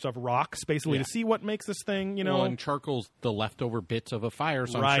different types of rocks, basically, to see what makes this thing, Well, and charcoal's the leftover bits of a fire,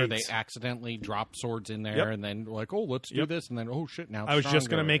 so I'm sure they accidentally drop swords in there, and then, let's do this, and then, oh, shit, now it's I was just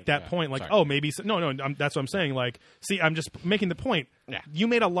going to make that point, maybe... No, that's what I'm saying. See, I'm just making the point. Yeah. You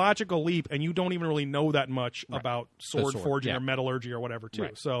made a logical leap, and you don't even really know that much about sword forging or metallurgy or whatever, too.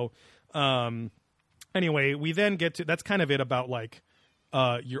 Right. So, anyway, we then get to... That's kind of it about,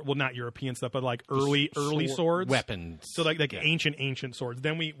 not European stuff, but early swords, weapons. So ancient swords.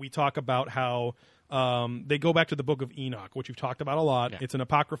 Then we talk about how they go back to the Book of Enoch, which we've talked about a lot. Yeah. It's an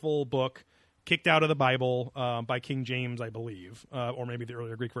apocryphal book kicked out of the Bible by King James, I believe, or maybe the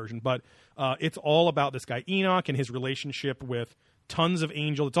earlier Greek version. But it's all about this guy Enoch and his relationship with tons of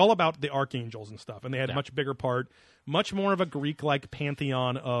angels. It's all about the archangels and stuff, and they had a much bigger part, much more of a Greek-like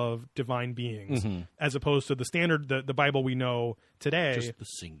pantheon of divine beings, as opposed to the standard, the Bible we know today. Just the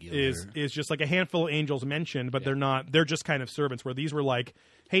singular is just a handful of angels mentioned, but they're just kind of servants. Where these were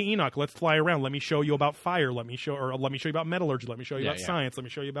hey Enoch, let's fly around. Let me show you about fire. Let me show you about metallurgy. Let me show you about science. Let me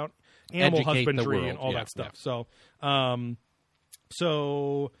show you about animal husbandry and all that stuff. So, and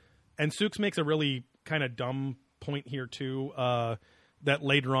Sooks makes a really kind of dumb point here too, that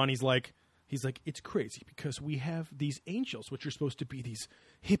later on he's like it's crazy because we have these angels which are supposed to be these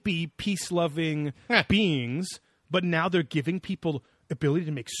hippie peace-loving beings, but now they're giving people ability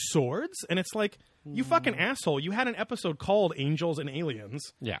to make swords, and it's you fucking asshole, you had an episode called Angels and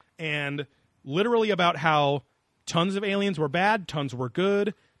Aliens, and literally about how tons of aliens were bad, tons were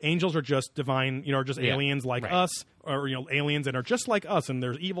good. Angels are just divine, just aliens like us, or aliens and are just like us, and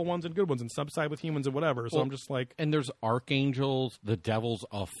there's evil ones and good ones, and subside with humans and whatever. So I'm just and there's archangels, the devil's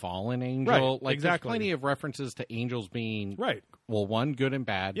a fallen angel. Right, exactly. There's plenty of references to angels being well, one, good and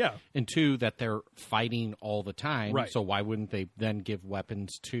bad, and two, that they're fighting all the time. Right. So why wouldn't they then give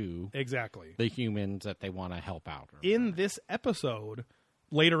weapons to the humans that they want to help out? In this episode,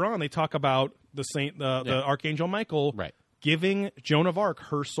 later on, they talk about the the Archangel Michael, giving Joan of Arc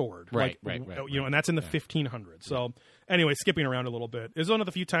her sword, right. And that's in the 1500s. So, anyway, skipping around a little bit, it's one of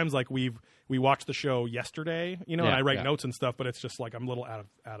the few times we watched the show yesterday, and I write notes and stuff, but it's just I'm a little out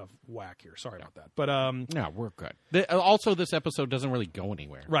of whack here. Sorry about that, but no, we're good. Also, this episode doesn't really go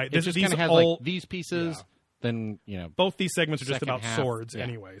anywhere, right? It just kind of has these pieces. Yeah. Then both these segments are just about swords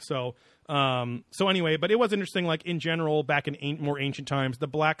anyway. So, anyway, but it was interesting. In general, back in more ancient times, the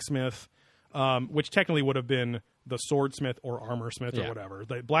blacksmith, which technically would have been the swordsmith or armorsmith or whatever.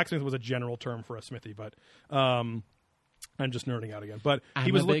 The blacksmith was a general term for a smithy, but I'm just nerding out again. But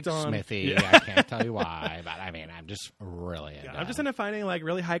he was a big smithy. I can't tell you why, but I'm just really into I'm just into finding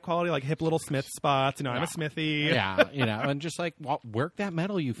really high quality, hip little smith spots. I'm a smithy. Yeah, and just work that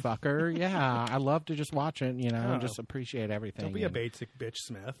metal, you fucker. Yeah, I love to just watch it, and just appreciate everything. Don't be a basic bitch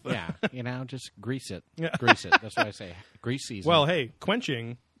smith. Yeah, just grease it. Grease it. That's what I say. Grease season. Well, hey,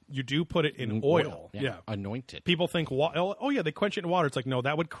 quenching. You do put it in oil. Yeah. Anoint it. People think, they quench it in water. It's no,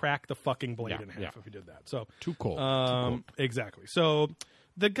 that would crack the fucking blade in half if you did that. So too cold. Exactly. So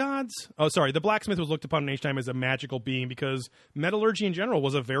the gods... the blacksmith was looked upon in ancient time as a magical being because metallurgy in general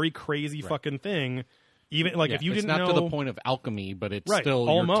was a very crazy fucking thing. Even if you didn't know... It's not to the point of alchemy, but it's still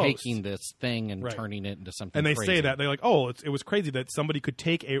you're taking this thing and turning it into something And they crazy. say that. They're it was crazy that somebody could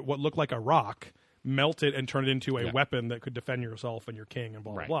take what looked like a rock, melt it, and turn it into a weapon that could defend yourself and your king and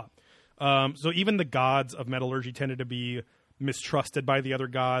blah, blah, blah. So even the gods of metallurgy tended to be mistrusted by the other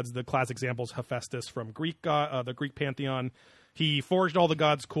gods. The classic example is Hephaestus from the Greek pantheon. He forged all the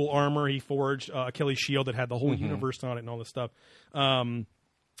gods' cool armor. He forged Achilles' shield that had the whole universe on it and all this stuff. And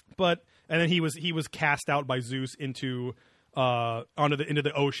then he was cast out by Zeus into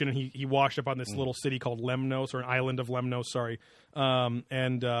the ocean, and he washed up on this little city called Lemnos, or an island of Lemnos. Sorry,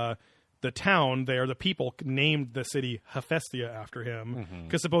 the town there, the people named the city Hephaestia after him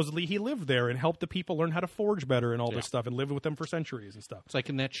because supposedly he lived there and helped the people learn how to forge better and all this stuff and lived with them for centuries and stuff. It's like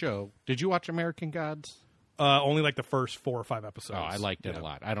in that show. Did you watch American Gods? Only the first 4 or 5 episodes. Oh, I liked it a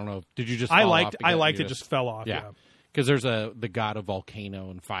lot. I don't know. Did you just? I liked it. Just fell off. Yeah. Because there's the god of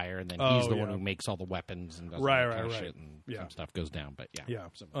volcano and fire, and then he's the one who makes all the weapons and does all that kind of shit, and some stuff goes down. But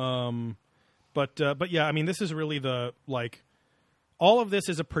but yeah, I mean, this is really the all of this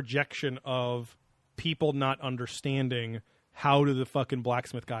is a projection of people not understanding how did the fucking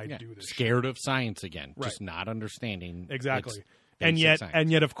blacksmith guy do this. Scared of science again. Just not understanding. Exactly. And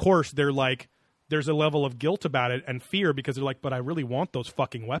yet, of course, they're like, there's a level of guilt about it and fear because they're like, but I really want those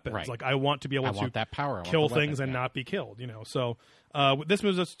fucking weapons. Right. Like, I want to be able to that power. kill things and not be killed, So this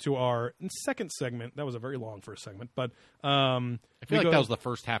moves us to our second segment. That was a very long first segment, but I feel like that was the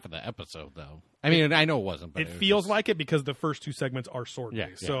first half of the episode, though. I mean, I know it wasn't, but it feels like it because the first two segments are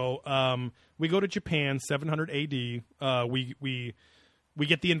sword-based. Yeah. So we go to Japan, 700 AD. We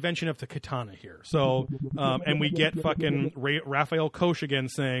get the invention of the katana here. So, and we get fucking Raphael Koch again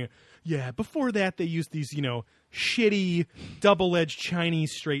saying, yeah, before that they used these, shitty double-edged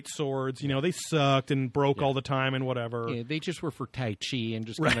Chinese straight swords. They sucked and broke all the time and whatever. Yeah, they just were for Tai Chi and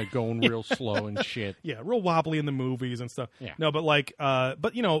just kind of going real slow and shit. Yeah, real wobbly in the movies and stuff. Yeah. No, but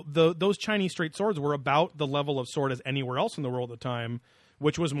those Chinese straight swords were about the level of sword as anywhere else in the world at the time,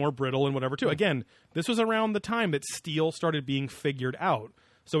 which was more brittle and whatever, too. Again, this was around the time that steel started being figured out.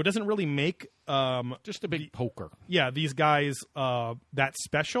 So it doesn't really make just a big poker. Yeah, these guys that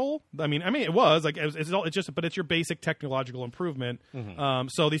special. I mean, it was like it's just, but it's your basic technological improvement. Mm-hmm.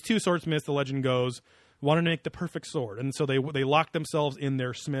 So these two swordsmiths, the legend goes, wanted to make the perfect sword, and so they locked themselves in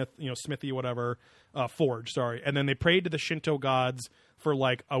their smithy, whatever, forge. Sorry, and then they prayed to the Shinto gods for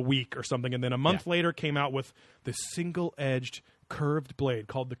like a week or something, and then a month later came out with this single-edged curved blade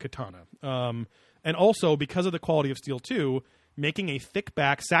called the katana. And also because of the quality of steel too. Making a thick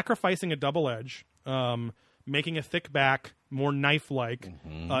back, sacrificing a double edge, making a thick back more knife-like.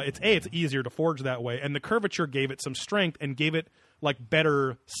 Mm-hmm. It's easier to forge that way, and the curvature gave it some strength and gave it like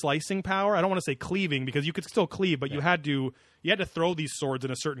better slicing power. I don't want to say cleaving because you could still cleave, but you had to throw these swords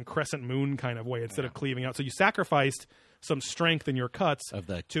in a certain crescent moon kind of way instead of cleaving out. So you sacrificed some strength in your cuts to make a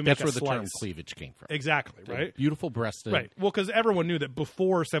slice. That's where the term cleavage came from. Exactly, right? Beautiful breasted. Right. Well, because everyone knew that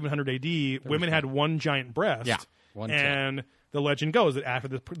before 700 AD, women had one giant breast. Yeah. And the legend goes that after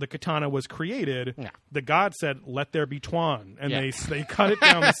the katana was created, the god said, "Let there be Tuan," and they cut it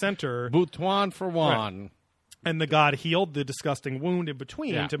down the center. Butuan for one. Right. And the god healed the disgusting wound in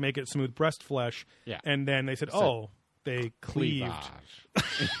between to make it smooth breast flesh. Yeah. And then they said, they cleaved.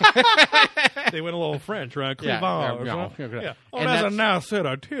 They went a little French, right? Cleavage. Yeah. Oh, that's a nice set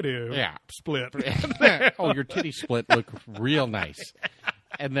of titty split. Oh, your titty split look real nice.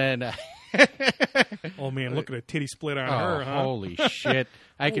 And then... oh, man, look at a titty split on her, huh? Holy shit.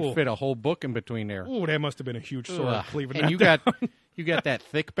 I could fit a whole book in between there. Oh, that must have been a huge sword cleaving. And you got that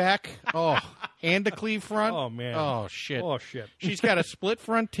thick back. Oh, and the cleave front. Oh, man. Oh, shit. Oh, shit. She's got a split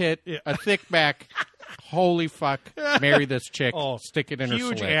front tit, a thick back. Holy fuck. Marry this chick. Stick it in her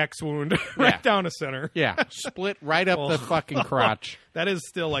slit. Huge axe wound right down the center. Yeah. Split right up the fucking crotch. That is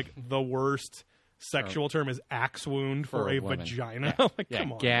still like the worst sexual term is axe wound for a vagina. Like,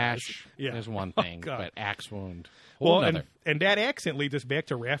 come on, gash is one thing, but axe wound. Well, and that accent leads us back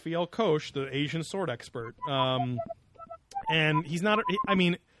to Raphael Koch, the Asian sword expert. And he's not. I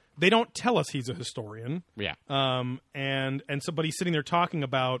mean, they don't tell us he's a historian. Yeah. But he's sitting there talking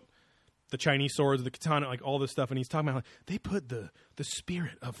about the Chinese swords, the katana, like all this stuff, and he's talking about like, they put the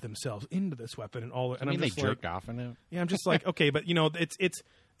spirit of themselves into this weapon and all. And I'm just they jerked off in it. Yeah, I'm just like, okay, but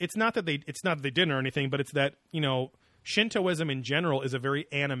it's not that they didn't or anything, but it's that Shintoism in general is a very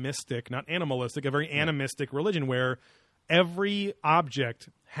animistic, not animalistic, a very animistic religion where every object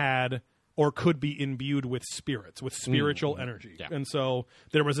had or could be imbued with spirits, with spiritual energy. Yeah. And so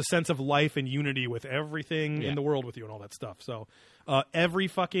there was a sense of life and unity with everything in the world with you and all that stuff. So every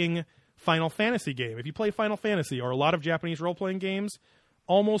fucking Final Fantasy game, if you play Final Fantasy or a lot of Japanese role-playing games,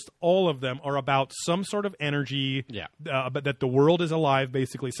 almost all of them are about some sort of energy, but that the world is alive,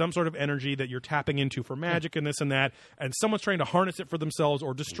 basically, some sort of energy that you're tapping into for magic and this and that, and someone's trying to harness it for themselves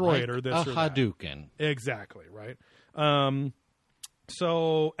or destroy it or this or that. Hadouken. Exactly, right?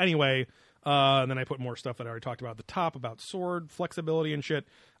 So, anyway, and then I put more stuff that I already talked about at the top, about sword flexibility and shit.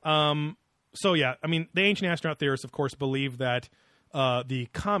 So, yeah, I mean, the ancient astronaut theorists, of course, believe that the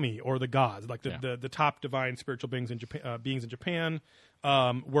kami, or the gods, like the top divine spiritual beings in Japan,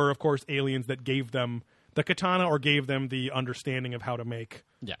 were, of course, aliens that gave them the katana or gave them the understanding of how to make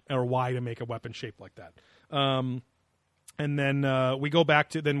or why to make a weapon shaped like that. And then we go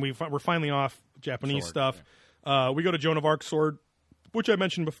back to, then we're finally off Japanese stuff. Yeah. We go to Joan of Arc's sword, which I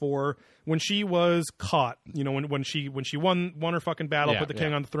mentioned before. When she was caught, when she won her fucking battle, put the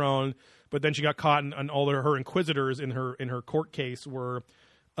king on the throne, but then she got caught, and all her inquisitors in her court case were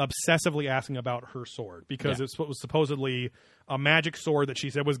obsessively asking about her sword because it was supposedly a magic sword that she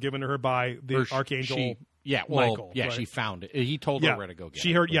said was given to her by the archangel. Yeah, well, Michael. yeah, right? she found it. He told her where to go get it.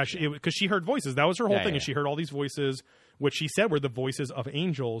 She heard, but because she heard voices. That was her whole thing. Yeah. Is she heard all these voices, which she said were the voices of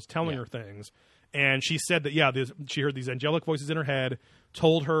angels telling her things. And she said that, she heard these angelic voices in her head,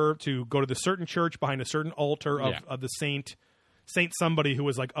 told her to go to this certain church behind a certain altar of the saint somebody who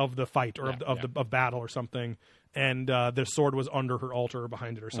was like of the fight or of battle or something. And the sword was under her altar or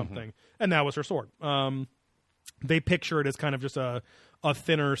behind it or something. And that was her sword. They picture it as kind of just a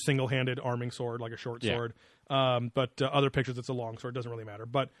thinner single-handed arming sword, like a short sword. But other pictures, it's a long sword. It doesn't really matter.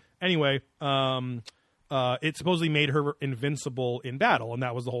 But anyway, it supposedly made her invincible in battle, and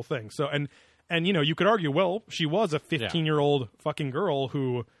that was the whole thing. So, and you could argue, well, she was a 15-year-old fucking girl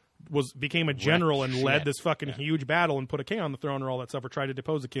who became a general and led this fucking huge battle and put a king on the throne or all that stuff, or tried to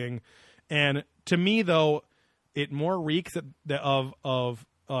depose a king. And to me, though, it more reeks of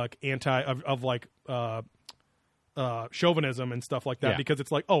chauvinism and stuff like that, because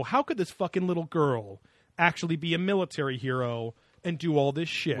it's like, oh, how could this fucking little girl actually be a military hero and do all this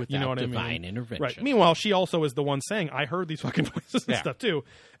shit? without you know what I mean? divine intervention. Right. Meanwhile, she also is the one saying, I heard these fucking voices and stuff too.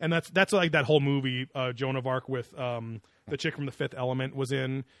 And that's like that whole movie, Joan of Arc with the chick from The Fifth Element was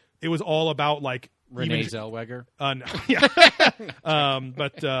in. It was all about like Renee Zellweger. No, yeah.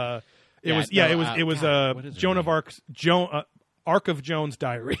 It was Joan of Arc's Arc of Joan's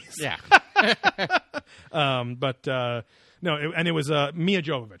Diaries. Yeah. It was Mia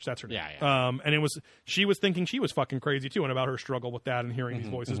Jovovich. That's her name. Yeah. And she was thinking she was fucking crazy too, and about her struggle with that and hearing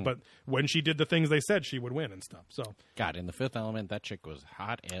these voices. But when she did the things they said, she would win and stuff. So, God, in The Fifth Element, that chick was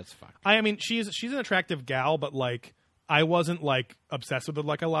hot as fuck. I mean, she's an attractive gal, but like, I wasn't like obsessed with it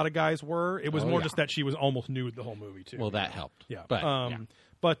like a lot of guys were. It was more just that she was almost nude the whole movie too. Well, that helped. Yeah.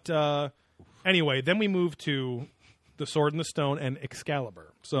 But Anyway, then we move to The Sword and the Stone and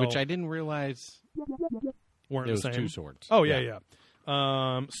Excalibur. So, which I didn't realize weren't there was the same. two swords. Oh yeah.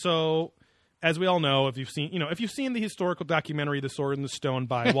 So, as we all know, if you've seen the historical documentary The Sword and the Stone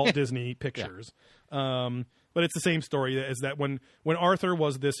by Walt Disney Pictures, but it's the same story as that when Arthur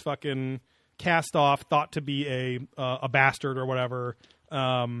was this fucking cast off, thought to be a bastard or whatever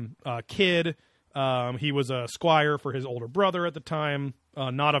kid. He was a squire for his older brother at the time,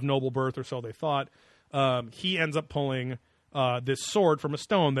 not of noble birth, or so they thought. He ends up pulling this sword from a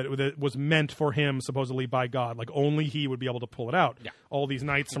stone that was meant for him, supposedly by God. Like only he would be able to pull it out. Yeah. All these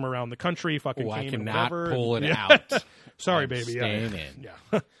knights from around the country fucking came I and cannot whatever. pull it out. Sorry, I'm baby. Staying in. Yeah.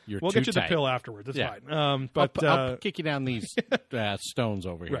 We'll get you tight. the pill afterwards. It's Yeah. fine. But I'll kick you down these stones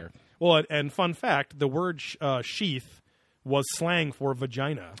over here. Right. Well, and fun fact: the word sheath was slang for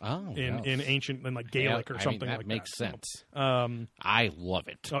vagina in ancient and like Gaelic or something that like makes that. sense. I love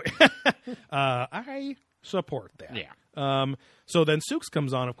it. I support that. Yeah. So then Sooks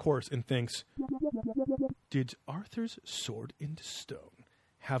comes on, of course, and thinks, did Arthur's Sword in Stone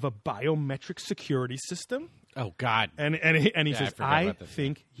have a biometric security system? Oh, God. And he says, I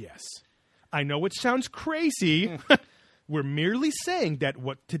think yes. I know it sounds crazy. We're merely saying that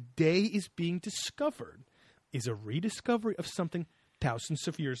what today is being discovered is a rediscovery of something thousands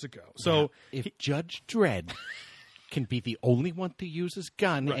of years ago. So if Judge Dredd can be the only one to use his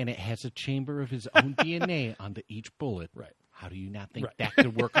gun and it has a chamber of his own DNA onto each bullet, how do you not think that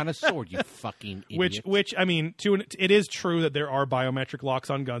could work on a sword, you fucking idiot? Which I mean, it is true that there are biometric locks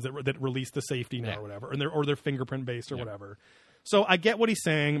on guns that release the safety net or whatever, and they're fingerprint based or whatever. So I get what he's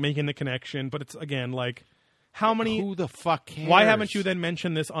saying, making the connection, but it's again like, how many? Who the fuck cares? Why haven't you then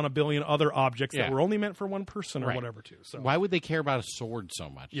mentioned this on a billion other objects that were only meant for one person or whatever too? So why would they care about a sword so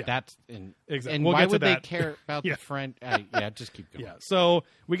much? Yeah. That's exactly. And we'll why get to would they that. care about the friend? Just keep going. Yeah. So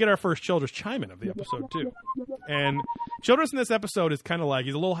we get our first Childress chime in of the episode too, and Childress in this episode is kind of like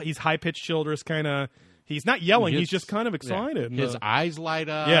he's high pitched Childress kind of. He's not yelling. He's just kind of excited. His eyes light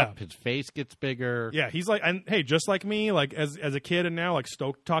up. Yeah. His face gets bigger. Yeah. He's like, and hey, just like me, like as a kid and now like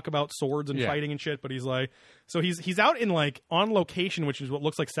stoked talk about swords and fighting and shit. But he's like, so he's out in like on location, which is what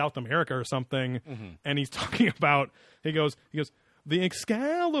looks like South America or something. And he's talking about, he goes, the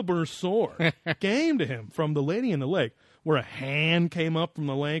Excalibur sword came to him from the lady in the lake, where a hand came up from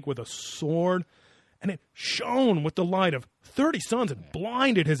the lake with a sword. And it shone with the light of 30 suns and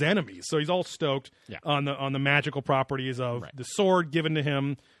blinded his enemies. So he's all stoked on the magical properties of the sword given to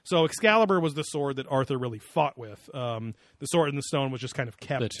him. So Excalibur was the sword that Arthur really fought with. The sword and the stone was just kind of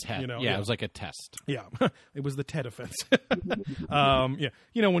kept. It was like a test. Yeah, it was the Tet offense.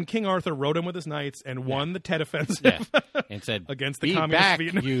 When King Arthur rode him with his knights and won the Tet offensive and said, against the "Be communist back,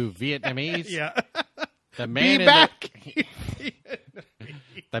 Vietnam. you Vietnamese." The Be back.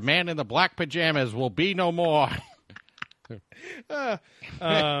 The man in the black pajamas will be no more.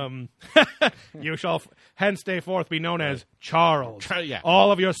 You shall henceforth be known as Charles. Yeah.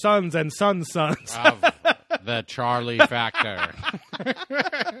 All of your sons and sons' sons. The Charlie factor.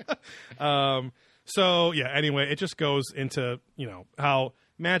 So yeah. Anyway, it just goes into how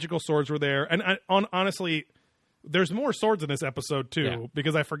magical swords were there, and honestly, there's more swords in this episode too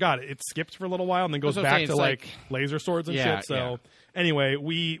because I forgot it. It skips for a little while and then goes back to like laser swords and shit. So anyway,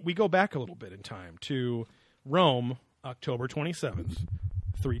 we go back a little bit in time to Rome, October 27th,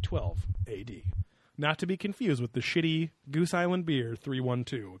 312 A.D. Not to be confused with the shitty Goose Island beer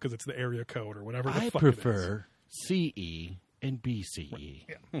 312 because it's the area code or whatever the fuck prefer CE and BCE.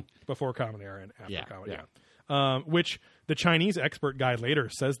 Yeah. Before Common Era and after Common Era. Which the Chinese expert guy later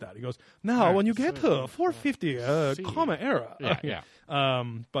says that. He goes, now, when you get to 450 Common Era.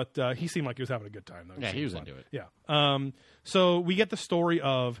 But he seemed like he was having a good time, though. Yeah, he was into it. Yeah. So we get the story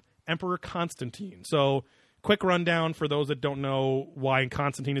of Emperor Constantine. So quick rundown for those that don't know why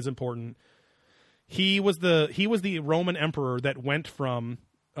Constantine is important. He was the Roman emperor that went from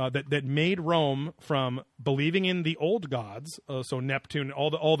that made Rome from believing in the old gods, so Neptune,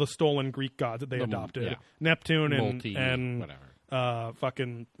 all the stolen Greek gods that they adopted, Neptune and whatever,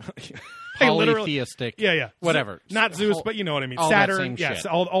 fucking polytheistic, whatever, not Zeus, but you know what I mean, Saturn,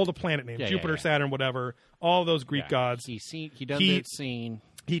 all the planet names, Jupiter, Saturn, whatever, all those Greek gods.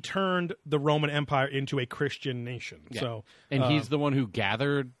 He turned the Roman Empire into a Christian nation. Yeah. So, and he's the one who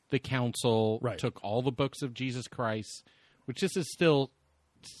gathered the council, took all the books of Jesus Christ, which this is still,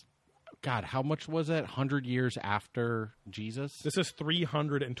 God, how much was it? 100 years after Jesus? This is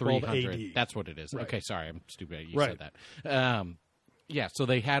 312 AD. That's what it is. Right. Okay, sorry, I'm stupid. You said that. So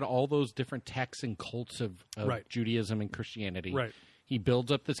they had all those different texts and cults of Judaism and Christianity. Right. He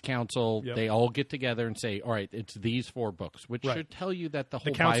builds up this council. Yep. They all get together and say, all right, it's these 4 books, which should tell you that the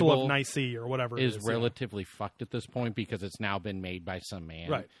whole Council Bible of Nicaea or whatever is relatively fucked at this point because it's now been made by some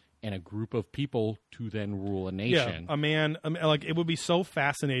man and a group of people to then rule a nation. Yeah, a man, like it would be so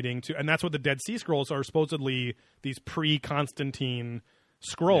fascinating to, and that's what the Dead Sea Scrolls are supposedly these pre-Constantine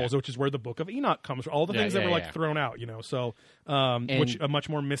scrolls, which is where the Book of Enoch comes from. All the things that were thrown out, so which a much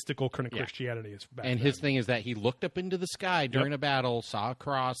more mystical kind of Christianity is back and then. His thing is that he looked up into the sky during a battle, saw a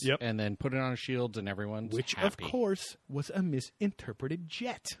cross, and then put it on his shields, and everyone's which happy. Of course was a misinterpreted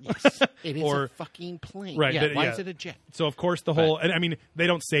jet. Yes. It is a fucking plane. Right. Why is it a jet? So of course the whole, and I mean they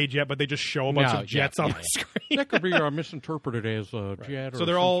don't say jet, but they just show a bunch of jets on the screen. That could be misinterpreted as a jet. So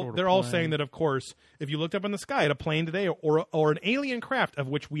they're all saying that of course if you looked up in the sky at a plane today or an alien craft of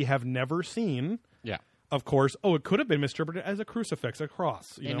which we have never seen. Yeah. Of course. Oh, it could have been misinterpreted as a crucifix, a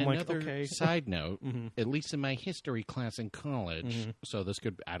cross. And another side note, at least in my history class in college, so this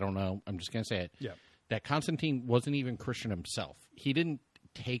could, I don't know, I'm just going to say it, that Constantine wasn't even Christian himself. He didn't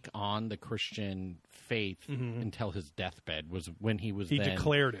take on the Christian faith until his deathbed was when he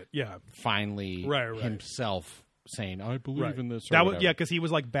declared it, finally himself saying, I believe in this. That was, because he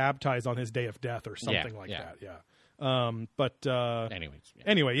was like baptized on his day of death or something like that, and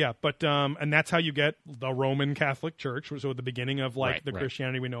that's how you get the Roman Catholic Church, so at the beginning of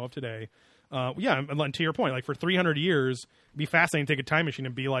Christianity we know of today. And to your point, like for 300 years, it'd be fascinating to take a time machine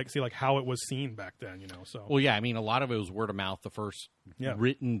and see how it was seen back then, So I mean, a lot of it was word of mouth. The first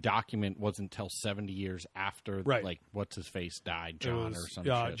written document wasn't until 70 years after, what's his face died, John or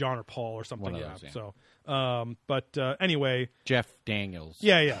something, John or Paul or something. One of those, So, anyway, Jeff Daniels,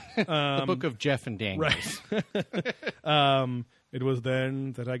 the book of Jeff and Daniels, right. It was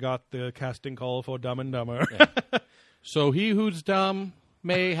then that I got the casting call for Dumb and Dumber. So he who's dumb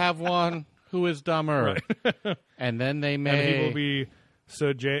may have one who is dumber, and then they may. And he will be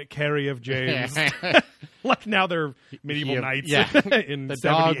Sir Carey of James. Like now they're medieval knights. Yeah, in the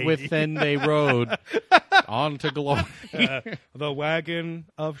dog with then they rode on to glory. The wagon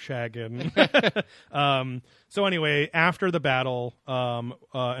of shaggin'. So anyway, after the battle, and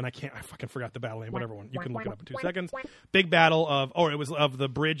I fucking forgot the battle name. Whatever one, you can look it up in 2 seconds. Big battle it was of the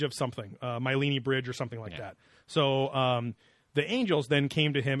bridge of something, Mylene Bridge or something like that. So. The angels then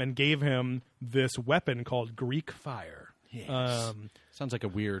came to him and gave him this weapon called Greek fire. Yes. Sounds like a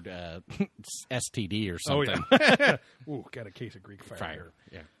weird STD or something. Oh, yeah. Ooh, got a case of Greek fire.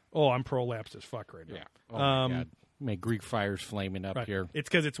 Yeah. Oh, I'm prolapsed as fuck right now. Yeah. Oh my God. My Greek fire's flaming up here. It's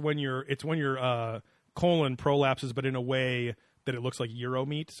because it's when your colon prolapses, but in a way that it looks like Euro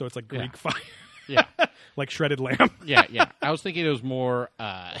meat, so it's like Greek fire. Yeah. Like shredded lamb. Yeah. I was thinking it was more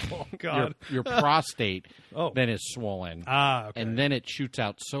your prostate then is swollen. Okay. And then it shoots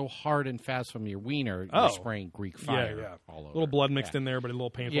out so hard and fast from your wiener, you're spraying Greek fire all over. A little blood mixed in there, but a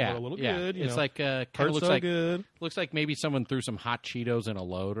little painful, but a little good. It's like kind of looks like good. Looks like maybe someone threw some hot Cheetos in a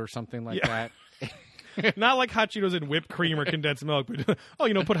load or something like that. Not like hot Cheetos in whipped cream or condensed milk, but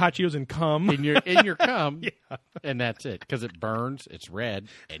put hot Cheetos in cum. In your cum, Yeah. and that's it. Because it burns, it's red,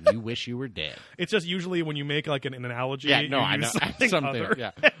 and you wish you were dead. It's just usually when you make like an analogy. Yeah, no, you I use know. something other.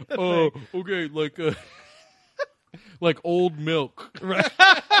 Yeah. Oh, okay, like old milk. Right.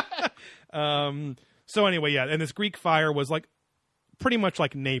 So anyway, yeah, and this Greek fire was like pretty much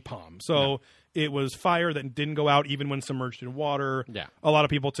like napalm. So it was fire that didn't go out even when submerged in water. Yeah. A lot of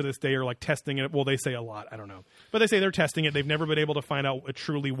people to this day are like testing it. Well, they say a lot. I don't know. But they say they're testing it. They've never been able to find out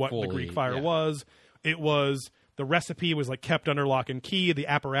truly what the Greek fire was. It was, the recipe was like kept under lock and key. The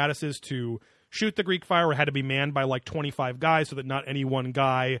apparatuses to shoot the Greek fire had to be manned by like 25 guys so that not any one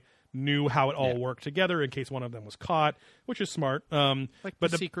guy knew how it all worked together in case one of them was caught, which is smart. But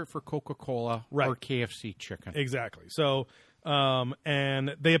the secret for Coca-Cola or KFC chicken. Exactly. So,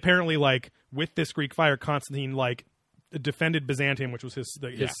 and they apparently, like, with this Greek fire, Constantine, like, defended Byzantium, which was his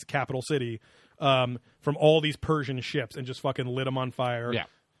capital city, from all these Persian ships and just fucking lit them on fire. Yeah.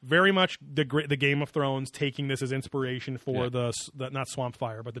 Very much the Game of Thrones, taking this as inspiration for the not swamp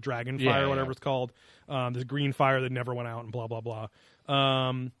fire, but the dragon fire, whatever it's called. This green fire that never went out and blah, blah, blah.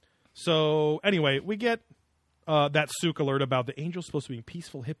 So anyway, we get that souk alert about the angels supposed to be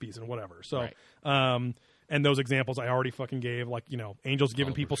peaceful hippies and whatever. So, and those examples I already fucking gave, like, angels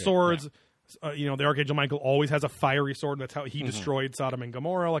giving people swords. Yeah. The Archangel Michael always has a fiery sword. That's how he destroyed Sodom and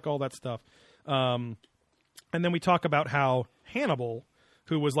Gomorrah, like all that stuff. And then we talk about how Hannibal,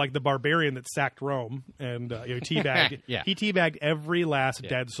 who was like the barbarian that sacked Rome and teabagged, he teabagged every last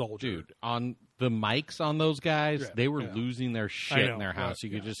dead soldier. Dude, on the mics on those guys, they were losing their shit in their house. You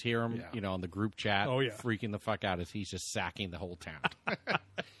could just hear them, on the group chat, freaking the fuck out as he's just sacking the whole town.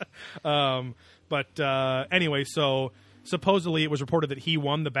 But anyway, so supposedly it was reported that he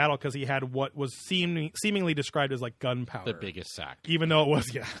won the battle because he had what was seemingly described as like gunpowder, the biggest sack. Even though it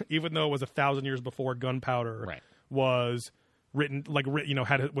was 1,000 years before gunpowder was written,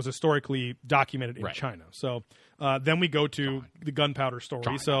 was historically documented in China. So then we go to the gunpowder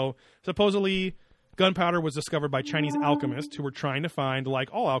story. So supposedly gunpowder was discovered by Chinese alchemists who were trying to find,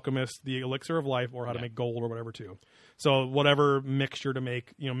 like all alchemists, the elixir of life or how to make gold or whatever too. So whatever mixture to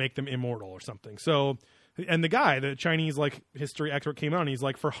make them immortal or something. So, and the Chinese like history expert came out and he's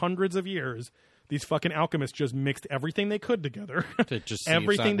like, for hundreds of years, these fucking alchemists just mixed everything they could together, to just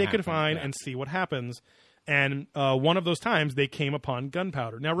everything they could find and see what happens. And one of those times they came upon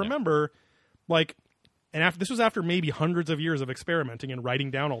gunpowder. Now remember, this was after maybe hundreds of years of experimenting and writing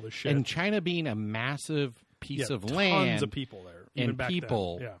down all this shit. And China being a massive piece of land, tons of people there, even and back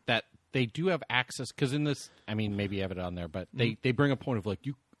people then. that they do have access. Because in this, I mean, maybe you have it on there, but they bring a point of like,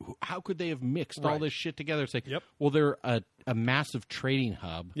 how could they have mixed all this shit together? It's like, well, they're a massive trading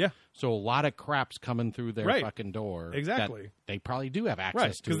hub. Yeah. So a lot of crap's coming through their fucking door. Exactly. That they probably do have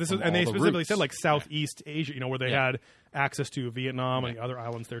access to. Because they specifically said like Southeast Asia, where they had access to Vietnam and the other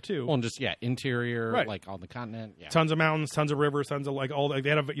islands there too. Well, and just interior, like on the continent. Yeah. Tons of mountains, tons of rivers, tons of like all. They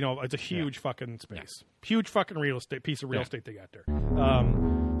had it's a huge fucking space, huge fucking piece of real estate they got there.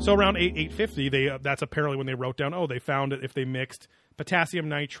 So around 850, that's apparently when they wrote down. Oh, they found it if they mixed potassium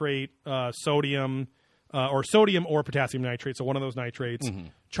nitrate, sodium. Or sodium or potassium nitrate, so one of those nitrates,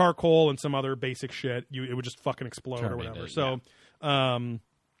 charcoal, and some other basic shit. It would just fucking explode or whatever. And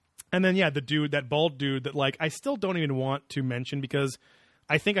then that bald dude that like I still don't even want to mention because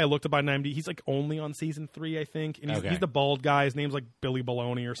I think I looked up on IMDb. He's like only on season 3, I think, and he's the bald guy. His name's like Billy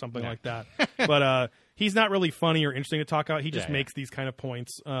Baloney or something like that. But he's not really funny or interesting to talk about. He just makes these kind of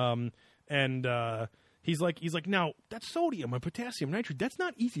points, He's like, now that sodium and potassium nitrate, that's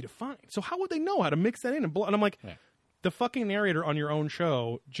not easy to find. So how would they know how to mix that in? And I'm like, the fucking narrator on your own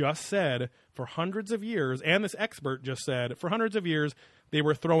show just said for hundreds of years, and this expert just said for hundreds of years, they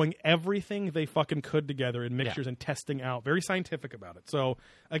were throwing everything they fucking could together in mixtures and testing out. Very scientific about it. So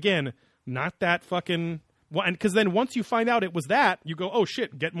again, not that fucking. Well, and because then once you find out it was that, you go, oh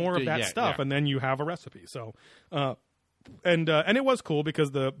shit, get more of that stuff, and then you have a recipe. So. And it was cool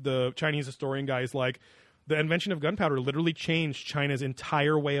because the Chinese historian guy is like, the invention of gunpowder literally changed China's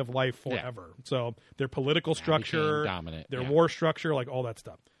entire way of life forever. So their political structure, dominant, their war structure, like all that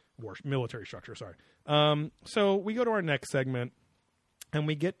stuff. Military structure, sorry. So we go to our next segment, and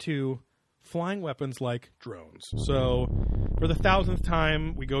we get to flying weapons like drones. So for the 1,000th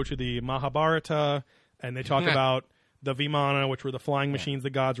time, we go to the Mahabharata, and they talk about the Vimana, which were the flying machines the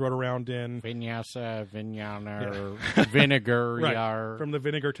gods rode around in. Vinyasa, Vinyana, vinegar. Right. From the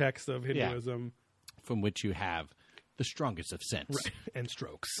vinegar text of Hinduism. From which you have the strongest of scents. Right. And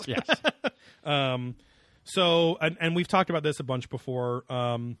strokes. Yes. So, and we've talked about this a bunch before.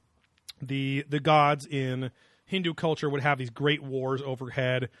 The gods in Hindu culture would have these great wars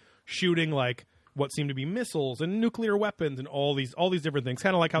overhead, shooting like what seem to be missiles and nuclear weapons and all these different things.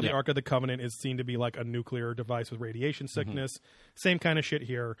 Kind of like how the Ark of the Covenant is seen to be like a nuclear device with radiation sickness. Same kind of shit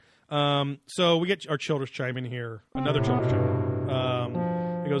here. So we get our children's chime in here. Another children's chime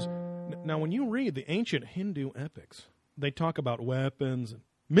in. He goes, now when you read the ancient Hindu epics, they talk about weapons and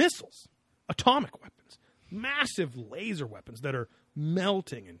missiles, atomic weapons, massive laser weapons that are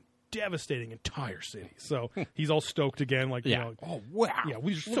melting and devastating entire cities. So he's all stoked again, like, you know, oh wow, yeah,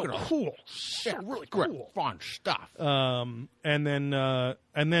 we're so cool, yeah, really cool, fun stuff. And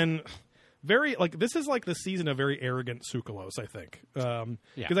then very like this is like the season of very arrogant Tsoukalos, I think,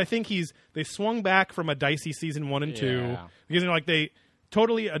 because I think they swung back from a dicey season 1 and 2 because like they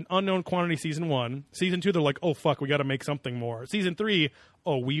totally an unknown quantity season 1, season 2 they're like, oh fuck, we got to make something more. Season 3,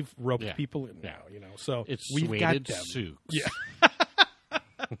 oh, we've roped people in now, you know, so we've got them. Souks. Yeah.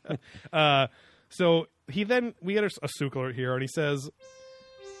 So we get a Tsoukalos here, and he says,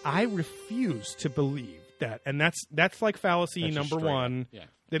 I refuse to believe that. And that's like fallacy number 1,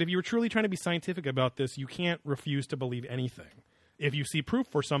 that if you were truly trying to be scientific about this, you can't refuse to believe anything. If you see proof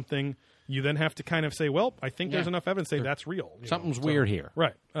for something, you then have to kind of say, well, I think there's enough evidence to say that's real. Something's weird here.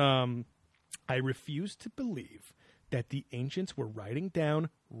 Right. I refuse to believe that the ancients were writing down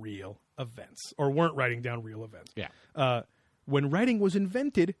real events, or weren't writing down real events. Yeah. When writing was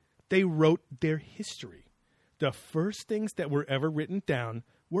invented, they wrote their history. The first things that were ever written down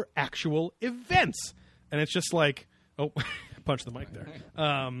were actual events. And it's just like, oh, punch the mic there.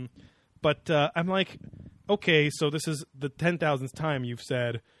 But I'm like, okay, so this is the 10,000th time you've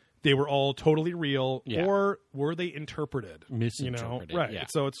said they were all totally real, or were they interpreted? Misinterpreted, right. Yeah.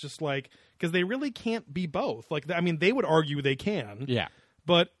 So it's just like, because they really can't be both. Like, I mean, they would argue they can. Yeah.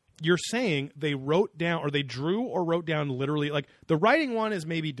 But you're saying they wrote down, or they drew or wrote down literally, like, the writing one is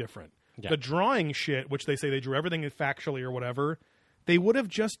maybe different. Yeah. The drawing shit, which they say they drew everything factually or whatever, they would have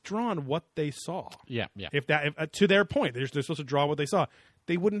just drawn what they saw. Yeah, yeah. If to their point, they're supposed to draw what they saw.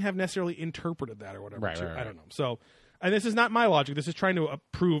 They wouldn't have necessarily interpreted that or whatever. Right. I don't know. So, and this is not my logic. This is trying to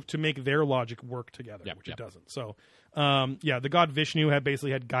prove to make their logic work together, which it doesn't. So, the god Vishnu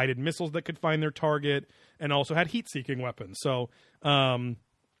had guided missiles that could find their target, and also had heat-seeking weapons. So,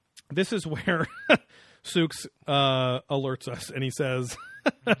 this is where Souks alerts us, and he says,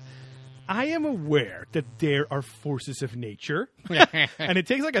 I am aware that there are forces of nature. And it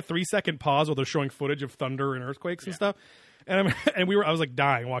takes like a 3-second pause while they're showing footage of thunder and earthquakes and stuff. And I was like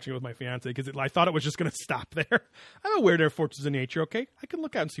dying watching it with my fiance because I thought it was just going to stop there. I'm aware there are forces of nature, okay? I can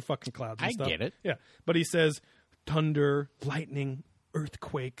look out and see fucking clouds and stuff. I get it. Yeah. But he says, thunder, lightning,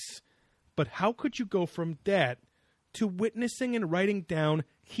 earthquakes. But how could you go from that to witnessing and writing down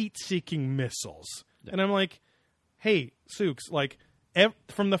heat-seeking missiles? Yeah. And I'm like, hey, Souks, like,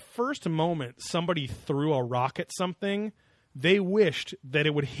 from the first moment somebody threw a rock at something, they wished that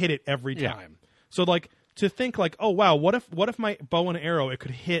it would hit it every time. So, like, to think like, oh wow, what if my bow and arrow, it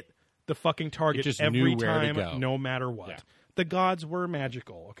could hit the fucking target every time, no matter what. Yeah. The gods were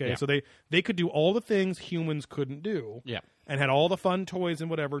magical, okay? Yeah. So they could do all the things humans couldn't do. Yeah. And had all the fun toys and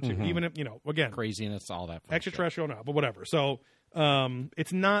whatever too. Even if, again, craziness, all that fun extraterrestrial now, but whatever. So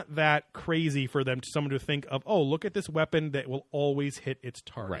it's not that crazy for someone to think of, oh, look at this weapon that will always hit its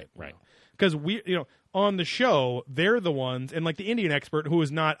target. Right. Because on the show, they're the ones, and like the Indian expert, who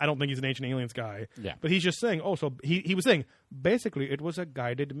is not, I don't think he's an Ancient Aliens guy, but he's just saying, oh, so he was saying, basically, it was a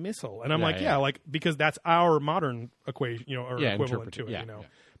guided missile. And I'm like, because that's our modern equation, or equivalent to it, Yeah.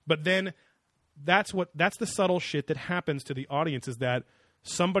 But then that's the subtle shit that happens to the audience, is that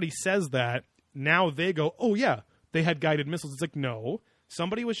somebody says that, now they go, oh, yeah, they had guided missiles. It's like, no,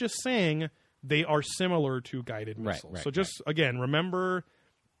 somebody was just saying they are similar to guided missiles. So just, again, remember,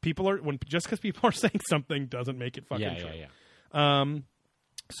 just because people are saying something doesn't make it fucking true. Yeah.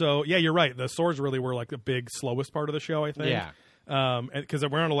 So yeah, you're right. The swords really were like the big slowest part of the show, I think. Yeah. Because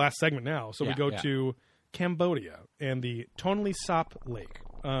we're on the last segment now, so we go to Cambodia and the Tonle Sap Lake.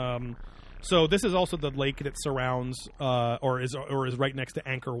 So this is also the lake that surrounds, or is right next to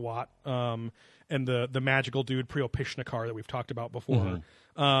Angkor Wat, and the magical dude Priopishnikar that we've talked about before.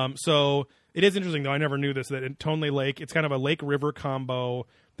 So it is interesting, though. I never knew this, that in Tonle Lake, it's kind of a lake-river combo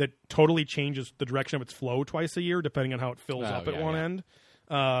that totally changes the direction of its flow twice a year, depending on how it fills up at one end.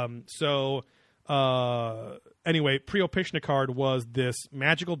 Anyway, Priopishnikar was this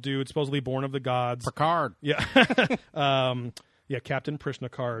magical dude, supposedly born of the gods. Picard. Yeah. Captain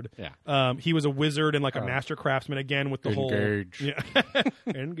Prishnikard. Yeah. He was a wizard and like a master craftsman, again, with the Engage.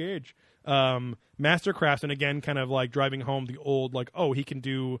 Engage. Master craftsman, again, kind of like driving home the old, like, oh, he can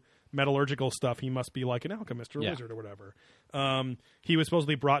do metallurgical stuff. He must be like an alchemist or a wizard or whatever. He was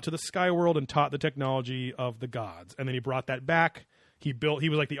supposedly brought to the sky world and taught the technology of the gods. And then he brought that back. He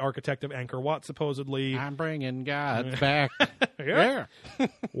was like the architect of Angkor Wat, supposedly. I'm bringing God back. Yeah.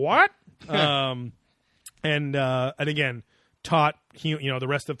 What? And again, taught the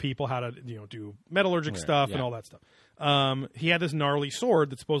rest of people how to do metallurgic stuff and all that stuff. He had this gnarly sword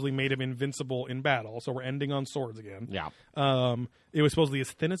that supposedly made him invincible in battle. So we're ending on swords again. Yeah. It was supposedly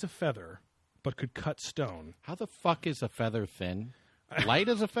as thin as a feather, but could cut stone. How the fuck is a feather thin? Light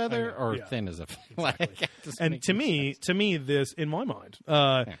as a feather or thin as a feather? Exactly. And to me, this, in my mind,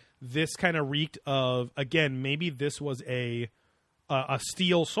 this kind of reeked of, again, maybe this was a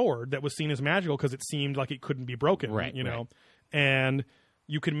steel sword that was seen as magical because it seemed like it couldn't be broken, right? And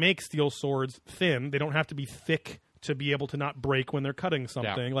you can make steel swords thin; they don't have to be thick to be able to not break when they're cutting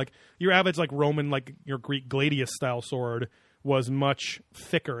something. Yeah. Like your average, like Roman, like your Greek gladius style sword was much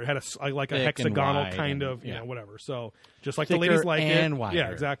thicker. It had a hexagonal kind of, whatever. So just like thicker the ladies like and it, wider. Yeah,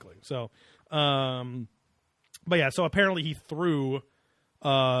 exactly. So, but yeah, so apparently he threw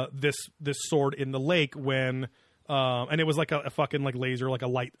this sword in the lake when. And it was like a fucking like laser, like a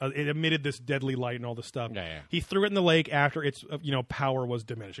light. It emitted this deadly light and all this stuff. Yeah. He threw it in the lake after its power was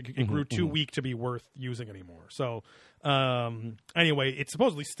diminished. It grew too weak to be worth using anymore. So anyway, it's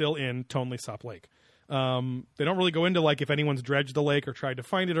supposedly still in Tonle Sap Lake. They don't really go into like if anyone's dredged the lake or tried to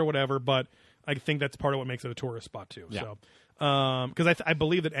find it or whatever, but I think that's part of what makes it a tourist spot too. Yeah. So because I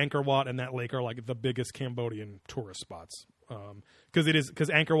believe that Angkor Wat and that lake are like the biggest Cambodian tourist spots. Because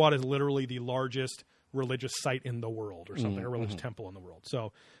Angkor Wat is literally the largest religious site in the world or something, a religious temple in the world.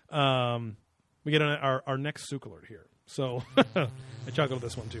 So we get our next Sook alert here. So I chuckled at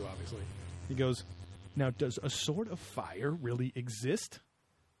this one too, obviously. He goes, now does a sword of fire really exist?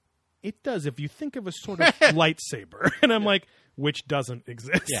 It does if you think of a sort of lightsaber. And I'm like, which doesn't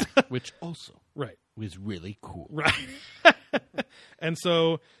exist. Yeah, which also was really cool. Right. And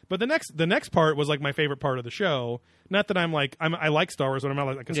so, but the next part was like my favorite part of the show. Not that I like Star Wars, but I'm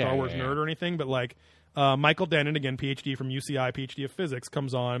not like a Star Wars nerd or anything, but like Michael Denon, again, PhD from UCI, PhD of physics,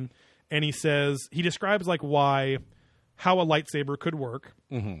 comes on and he describes like how a lightsaber could work.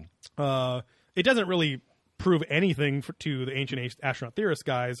 It doesn't really prove anything to the ancient astronaut theorist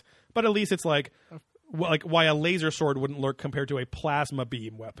guys, but at least it's like why a laser sword wouldn't work compared to a plasma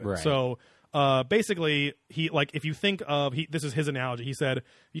beam weapon. Right. So basically, if you think of this is his analogy. He said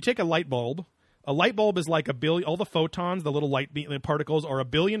you take a light bulb. A light bulb is like a billion. All the photons, the little light particles, are a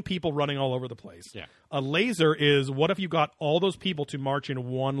billion people running all over the place. Yeah. A laser is what if you got all those people to march in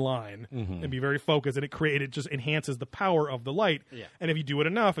one line and be very focused, and it just enhances the power of the light. Yeah. And if you do it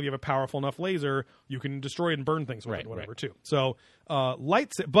enough, if you have a powerful enough laser, you can destroy and burn things with it, whatever too. So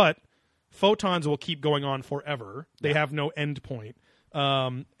but photons will keep going on forever. They have no end point.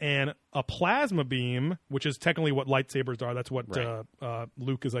 And a plasma beam, which is technically what lightsabers are, that's what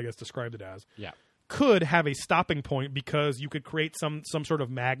Luke is, I guess, described it as. Yeah. Could have a stopping point because you could create some sort of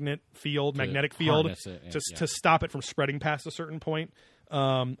magnetic field to stop it from spreading past a certain point.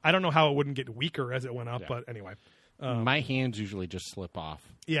 I don't know how it wouldn't get weaker as it went up, but anyway. My hands usually just slip off.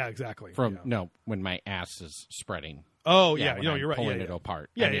 Yeah, exactly. When my ass is spreading. Oh, yeah. You're right. Pulling it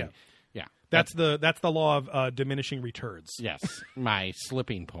apart. Yeah. That's the law of diminishing returns. Yes, my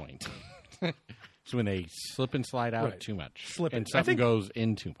slipping point. So when they slip and slide out too much, slippage. And something goes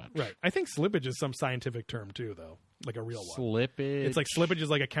in too much. Right. I think slippage is some scientific term too, though, like a real one. Slippage. It's like slippage is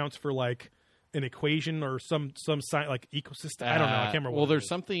like accounts for like an equation or some like ecosystem. I don't know. I can't remember. Well, there's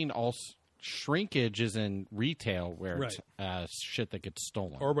something also. Shrinkage is in retail where it's shit that gets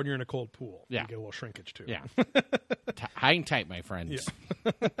stolen. Or when you're in a cold pool. Yeah. You get a little shrinkage too. Yeah. High and tight, my friends.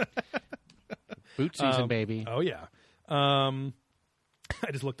 Yeah. Boot season, baby. Oh, yeah. I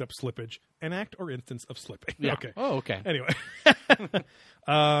just looked up slippage. An act or instance of slipping. Yeah. Okay. Oh, okay. Anyway.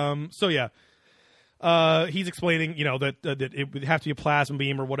 So, yeah. He's explaining, that it would have to be a plasma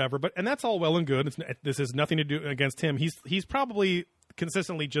beam or whatever. And that's all well and good. This has nothing to do against him. He's probably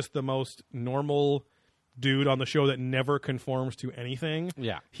consistently just the most normal dude on the show that never conforms to anything.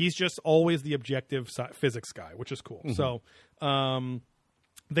 Yeah. He's just always the objective physics guy, which is cool. So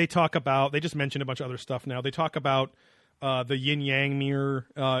they just mentioned a bunch of other stuff now. They talk about the yin-yang mirror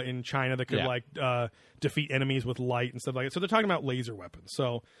in China that could defeat enemies with light and stuff like that. So they're talking about laser weapons.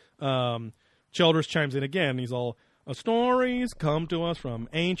 So Childress chimes in again. He's all, stories come to us from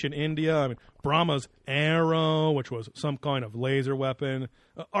ancient India. I mean, Brahma's arrow, which was some kind of laser weapon.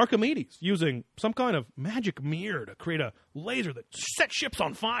 Archimedes using some kind of magic mirror to create a laser that set ships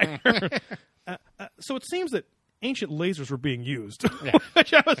on fire. So it seems that ancient lasers were being used. Yeah.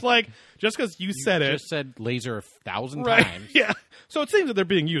 Which I was like, just because you said it. Just said laser 1,000 times. Yeah. So it seems that they're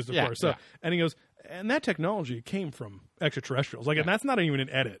being used, of course. So, and he goes, and that technology came from extraterrestrials. Like, and that's not even an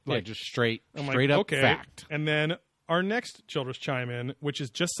edit. Like, just straight up fact. And then our next Childress chime in, which is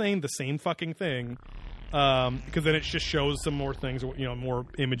just saying the same fucking thing, because then it just shows some more things, more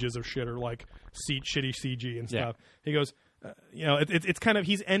images of shit or like shitty CG and stuff. Yeah. He goes, it's kind of,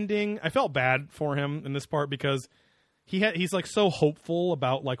 he's ending. I felt bad for him in this part because he's like so hopeful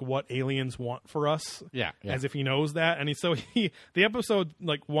about like what aliens want for us, as if he knows that, and the episode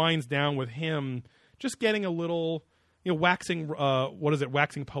like winds down with him just getting a little, waxing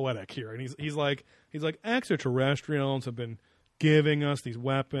waxing poetic here, and he's like extraterrestrials have been giving us these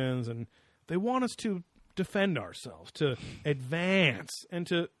weapons, and they want us to defend ourselves, to advance, and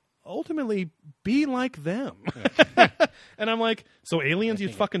to ultimately be like them. Yeah. And I'm like, so aliens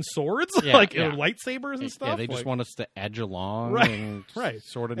use fucking swords, lightsabers and stuff. Yeah, they just want us to edge along, and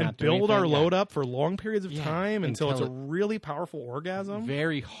sort of and not build our load up for long periods of time until it's a really powerful orgasm,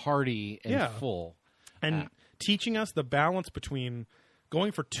 very hearty and full, and teaching us the balance between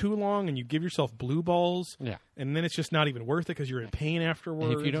going for too long and you give yourself blue balls, and then it's just not even worth it because you're in pain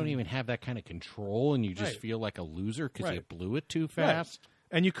afterwards. And if you don't even have that kind of control and you just feel like a loser because you blew it too fast. Right.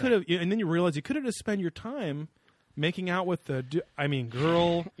 And you could have, and then you realize you could have just spent your time making out with the,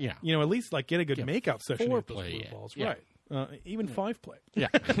 girl. At least like get a good makeout session with those blue balls, right? Even 5-play. Yeah.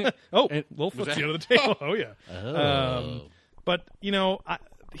 Little footsie under the table. Oh yeah. But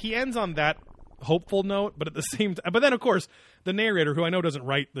he ends on that hopeful note, but at the same time, but then of course the narrator, who I know doesn't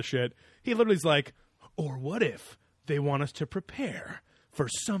write the shit, he literally is like, or what if they want us to prepare for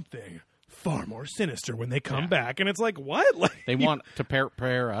something far more sinister when they come back? And it's like, what? Like, they want to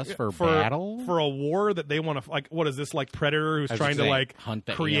prepare us for battle? For a war that they want to, like, what is this, like Predator who's trying to, like, hunt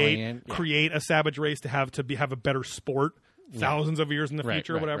the create a savage race to have a better sport thousands of years in the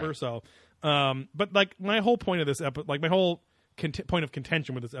future or whatever. Right. So, but, like, my whole point of this episode, like, my whole point of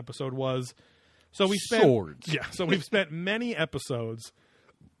contention with this episode was, so we spent swords. Yeah, so we've spent many episodes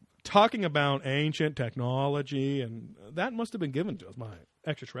talking about ancient technology, and that must have been given to us by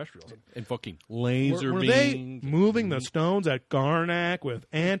extraterrestrials. And fucking laser were beams. They moving the stones at Karnak with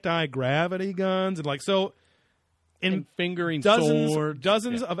anti-gravity guns and like so? And fingering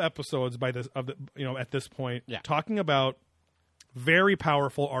dozens of episodes at this point, talking about very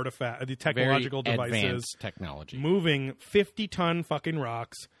powerful the technological devices, technology, moving 50-ton fucking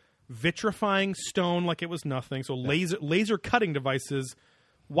rocks, vitrifying stone like it was nothing. So laser cutting devices.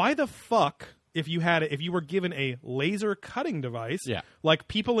 Why the fuck, if you were given a laser cutting device, like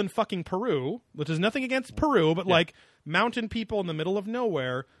people in fucking Peru, which is nothing against Peru, but like mountain people in the middle of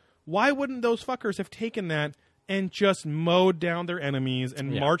nowhere, why wouldn't those fuckers have taken that and just mowed down their enemies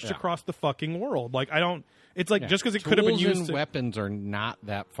and marched across the fucking world? Like, I don't. It's like just because it could have been used. Tools and weapons are not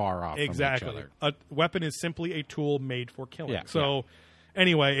that far off. Exactly. From each other. A weapon is simply a tool made for killing. Yeah, so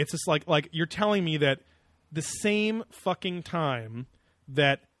anyway, it's just like you're telling me that the same fucking time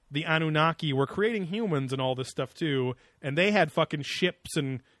that the Anunnaki were creating humans and all this stuff too, and they had fucking ships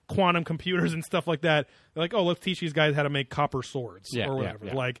and quantum computers and stuff like that. They're like, oh, let's teach these guys how to make copper swords or whatever.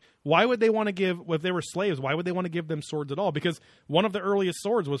 Like, why would they want to give, if they were slaves, why would they want to give them swords at all? Because one of the earliest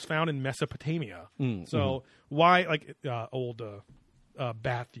swords was found in Mesopotamia. So why, like, old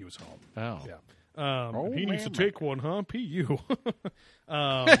Bathu's home. Oh. Yeah. He needs to take one, huh? P.U.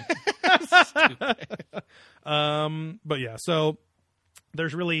 But yeah, so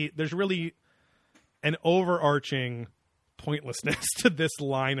there's really an overarching pointlessness to this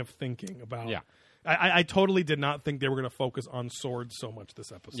line of thinking about. Yeah. I totally did not think they were going to focus on swords so much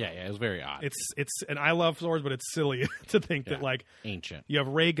this episode. Yeah, it was very odd. It's and I love swords, but it's silly to think that like ancient. You have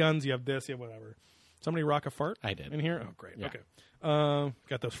ray guns, you have this, you have whatever. Somebody rock a fart? I did in here. Oh, great. Yeah. Okay.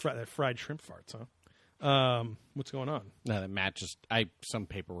 Got those that fried shrimp farts, huh? What's going on? No, that Matt some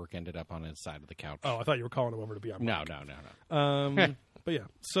paperwork ended up on his side of the couch. Oh, I thought you were calling him over to be on. No. But yeah.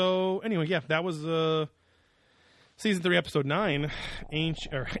 So anyway, that was season 3, episode 9,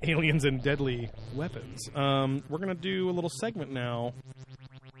 Aliens and Deadly Weapons. We're gonna do a little segment now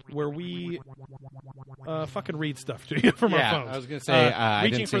where we fucking read stuff to you from our phones. I was gonna say I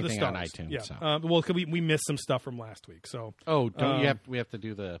didn't see anything on iTunes. Yeah. So. Well, we missed some stuff from last week. So we have to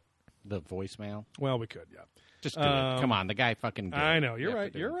do the voicemail? Well, we could, yeah. Just do it. Come on, the guy fucking did. I know, you're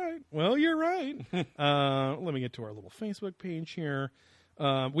right. You're right. Well, you're right. Let me get to our little Facebook page here.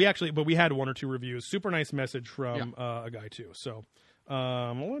 We had 1 or 2 reviews. Super nice message from a guy too. So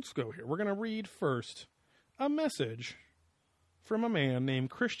let's go here. We're gonna read first a message from a man named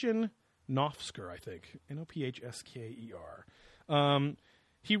Christian Nofsker, I think. NopHsker.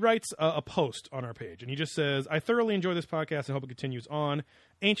 He writes a post on our page, and he just says, I thoroughly enjoy this podcast and hope it continues on.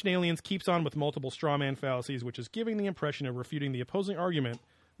 Ancient Aliens keeps on with multiple straw man fallacies, which is giving the impression of refuting the opposing argument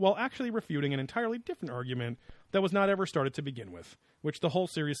while actually refuting an entirely different argument that was not ever started to begin with, which the whole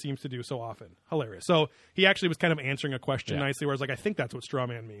series seems to do so often. Hilarious. So he actually was kind of answering a question nicely, where I was like, I think that's what straw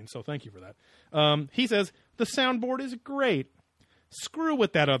man means, so thank you for that. He says, the soundboard is great. Screw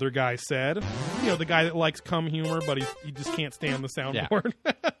what that other guy said. You know, the guy that likes cum humor, but he just can't stand the soundboard.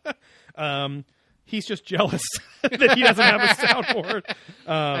 Yeah. He's just jealous that he doesn't have a soundboard.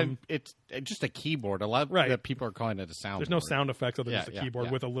 And it's just a keyboard. A lot of people are calling it a soundboard. There's no sound effects other than just a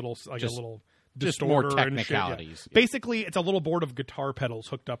keyboard with a little, like just, a little just more distorter technicalities. And shit. Basically, it's a little board of guitar pedals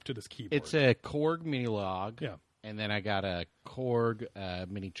hooked up to this keyboard. It's a Korg Minilog. Yeah. And then I got a Korg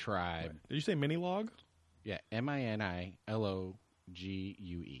Mini Tribe. Right. Did you say Minilog? Yeah, Minilogue.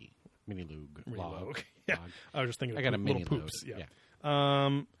 Minilug. Log. Yeah. I was just thinking I got a little mini poops. Yeah.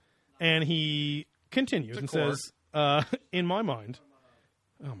 And he continues and says, in my mind,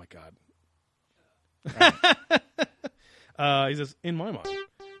 oh my God. He says, in my mind,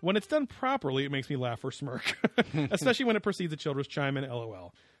 when it's done properly, it makes me laugh or smirk, especially when it precedes a children's chime in,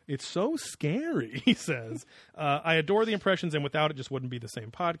 LOL. It's so scary, he says. I adore the impressions, and without it, just wouldn't be the same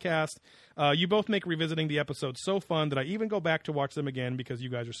podcast. You both make revisiting the episodes so fun that I even go back to watch them again because you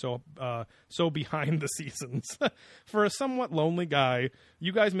guys are so behind the seasons. For a somewhat lonely guy,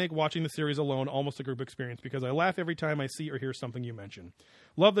 you guys make watching the series alone almost a group experience because I laugh every time I see or hear something you mention.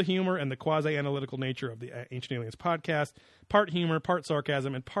 Love the humor and the quasi-analytical nature of the Ancient Aliens podcast. Part humor, part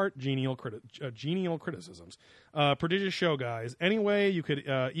sarcasm, and part genial criticisms. Prodigious show, guys. Anyway, you could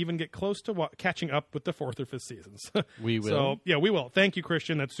even get close to catching up with the 4th or 5th seasons. We will. So, yeah, we will. Thank you,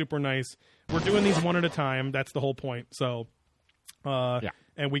 Christian. That's super nice. We're doing these one at a time. That's the whole point. So,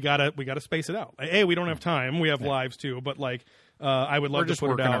 and we gotta space it out. Hey, we don't have time. We have lives too. But like, I would love to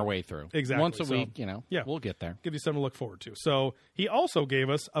put it out. We're just working our way through. Exactly. Once a week, we'll get there. Give you something to look forward to. So he also gave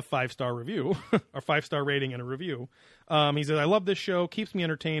us a 5-star review, a 5-star rating and a review. He says, I love this show. Keeps me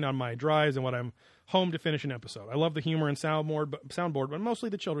entertained on my drives and when I'm home to finish an episode. I love the humor and soundboard, but mostly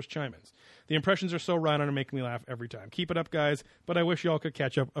the children's chime-ins. The impressions are so right on and make me laugh every time. Keep it up, guys, but I wish y'all could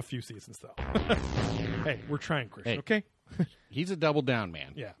catch up a few seasons, though. Hey, we're trying, Christian, okay? He's a double down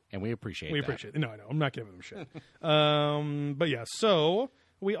man. Yeah. And we appreciate that. We appreciate it. No, I know. I'm not giving him shit. But yeah, so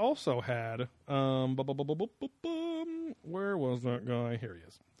we also had, where was that guy? Here he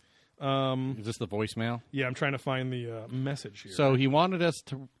is. Is this the voicemail? Yeah, I'm trying to find the message here. So he wanted us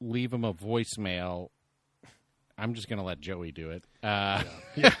to leave him a voicemail. I'm just going to let Joey do it.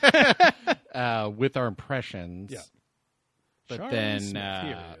 With our impressions. Yeah. But Charlie then, Smith,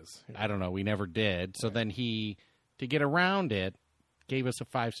 here he is. I don't know, we never did. So then he, to get around it, gave us a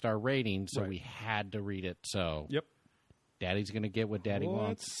 5-star rating, so we had to read it. So Daddy's going to get what Daddy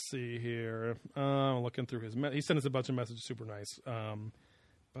wants. Let's see here. I'm looking through his he sent us a bunch of messages, super nice. And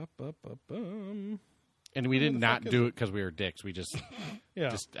we did not do it because we were dicks. We just,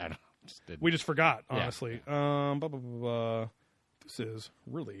 we just forgot, honestly. This is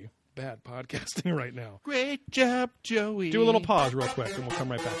really bad podcasting right now. Great job, Joey. Do a little pause real quick, and we'll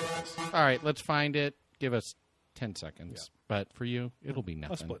come right back with this. All right, let's find it. Give us 10 seconds. Yeah. But for you, it'll be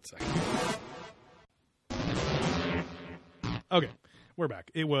nothing. A split second. Okay, we're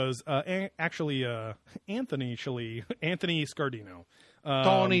back. It was actually Anthony Scardino.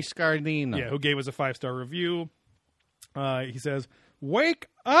 Tony Scardino. Yeah, who gave us a 5-star review. He says, "Wake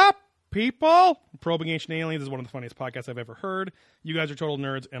up, people! Probing Ancient Aliens is one of the funniest podcasts I've ever heard. You guys are total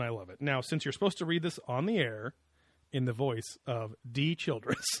nerds, and I love it. Now, since you're supposed to read this on the air in the voice of D.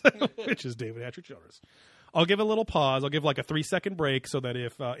 Childress," which is David Hatcher Childress, I'll give a little pause. I'll give like a 3-second break so that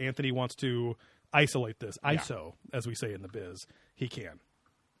if Anthony wants to isolate this, ISO, as we say in the biz, he can.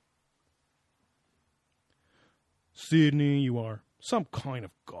 Sydney, you are some kind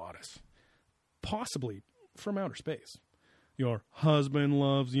of goddess, possibly from outer space. Your husband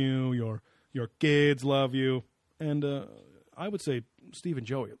loves you, your kids love you, and I would say Steve and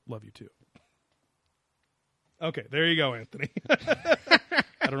Joey love you too. Okay, there you go, Anthony.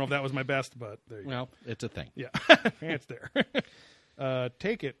 I don't know if that was my best, but there you go. Well, it's a thing. Yeah, it's there.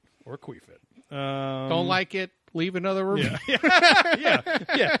 Take it or queef it. Don't like it, leave another review.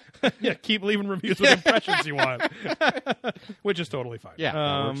 Yeah. Keep leaving reviews with impressions you want, which is totally fine. Yeah,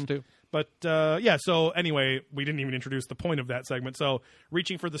 that works too. But so anyway, we didn't even introduce the point of that segment. So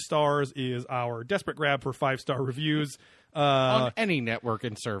Reaching for the Stars is our desperate grab for 5-star reviews. On any network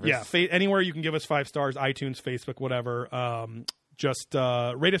and service. Yeah, anywhere you can give us 5 stars, iTunes, Facebook, whatever. Just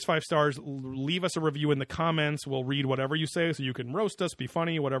rate us 5 stars. Leave us a review in the comments. We'll read whatever you say, so you can roast us, be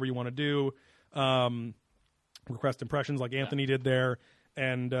funny, whatever you want to do. Request impressions like Anthony did there.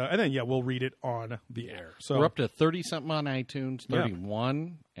 And then, we'll read it on the air. So we're up to 30-something on iTunes,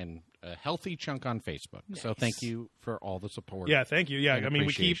 31, and a healthy chunk on Facebook. Nice. So thank you for all the support. Yeah, thank you. Yeah, I mean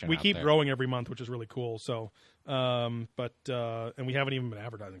we keep growing every month, which is really cool. So, and we haven't even been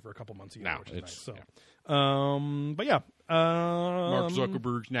advertising for a couple months either, which is nice. So, but yeah, Mark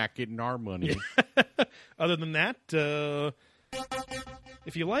Zuckerberg's not getting our money. Other than that,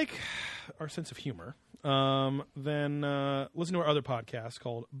 if you like our sense of humor, then listen to our other podcast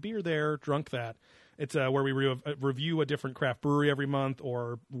called Beer There, Drunk That. It's where we review a different craft brewery every month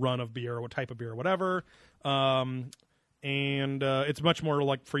or run of beer or what type of beer or whatever. And it's much more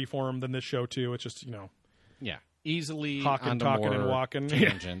like free form than this show too. It's just, yeah, easily talking and walking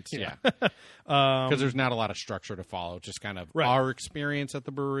tangents. Yeah, because there's not a lot of structure to follow. Just kind of our experience at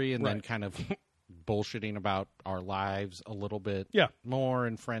the brewery and then kind of bullshitting about our lives a little bit more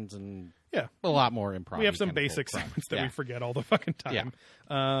and friends and a lot more improv. We have some basic segments that we forget all the fucking time.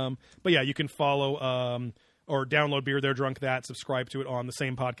 But yeah, you can follow or download Beer There, Drunk That, subscribe to it on the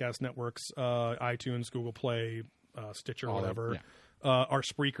same podcast networks, iTunes, Google Play, Stitcher, whatever. Our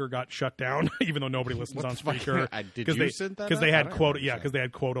Spreaker got shut down, even though nobody listens on Spreaker because they had quota. Yeah, because they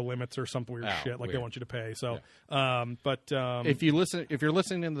had quota limits or some weird shit. Like they want you to pay. So, if you're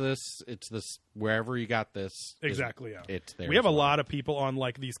listening to this, it's this wherever you got this. Exactly. Yeah, it's there. We have a lot of people on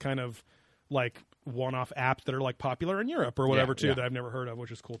like these kind of like one-off apps that are like popular in Europe or whatever too that I've never heard of,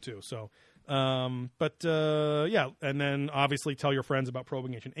 which is cool too. So, and then obviously tell your friends about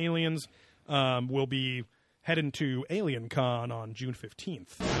Probing Ancient Aliens. We'll be heading to Alien Con on June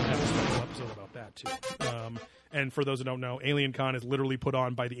 15th. I have a special episode about that, too. And for those who don't know, Alien Con is literally put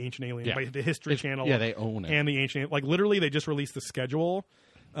on by the Ancient Aliens, by the History Channel. Yeah, they own it. And the Ancient... Like, literally, they just released the schedule.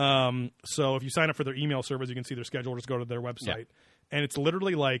 So if you sign up for their email service, you can see their schedule. Just go to their website. Yeah. And it's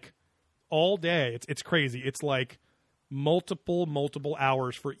literally, like, all day. It's crazy. It's, like, multiple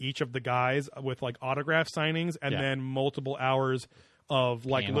hours for each of the guys with, like, autograph signings and then multiple hours of,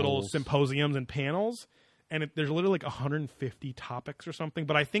 like, little symposiums and panels. And there's literally like 150 topics or something,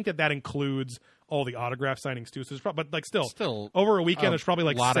 but I think that includes all the autograph signings too. So still over a weekend, there's probably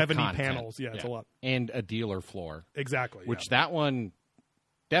like 70 panels. Yeah, it's a lot. And a dealer floor, exactly. Which that one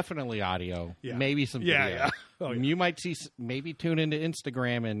definitely audio, maybe some video. Yeah. Oh, yeah. You might see maybe tune into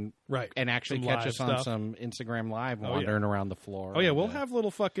Instagram and actually catch us on some Instagram Live wandering around the floor. Oh yeah, we'll have little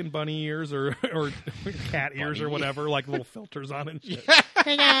fucking bunny ears or cat ears or whatever, like little filters on and shit.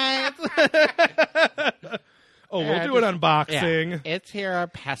 Hey guys. We'll do an unboxing. Yeah. It's here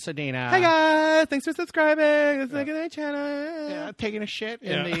at Pasadena. Hey guys, thanks for subscribing. It's the channel. Yeah, taking a shit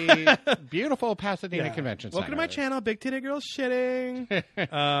in the beautiful Pasadena Convention Center. Welcome to my channel, Big Titty Girls Shitting.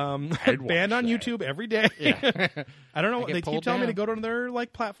 Banned on YouTube every day. Yeah. I don't know. They keep telling me to go to their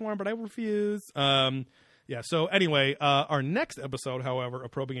like platform, but I refuse. So anyway, our next episode, however,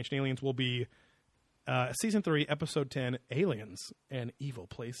 of Probing Ancient Aliens will be Season 3, Episode 10, Aliens and Evil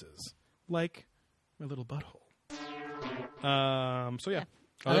Places. Like my little butthole.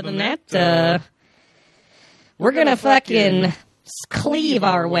 Other than that, we're gonna fucking cleave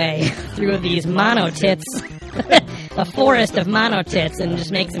our way through these monotits, a forest of monotits, and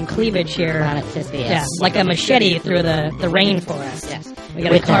just make some cleavage here. Monotits, yes. Yeah, like a machete through the rainforest. Yes. We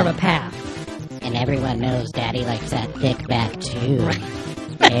gotta carve a path. And everyone knows Daddy likes that thick back too. Right.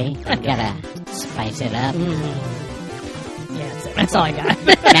 Okay, you gotta spice it up. Yeah, that's all I got.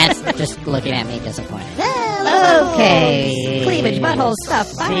 Matt's just looking at me disappointed. Okay. Cleavage, butthole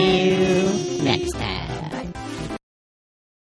stuff. Bye. See you next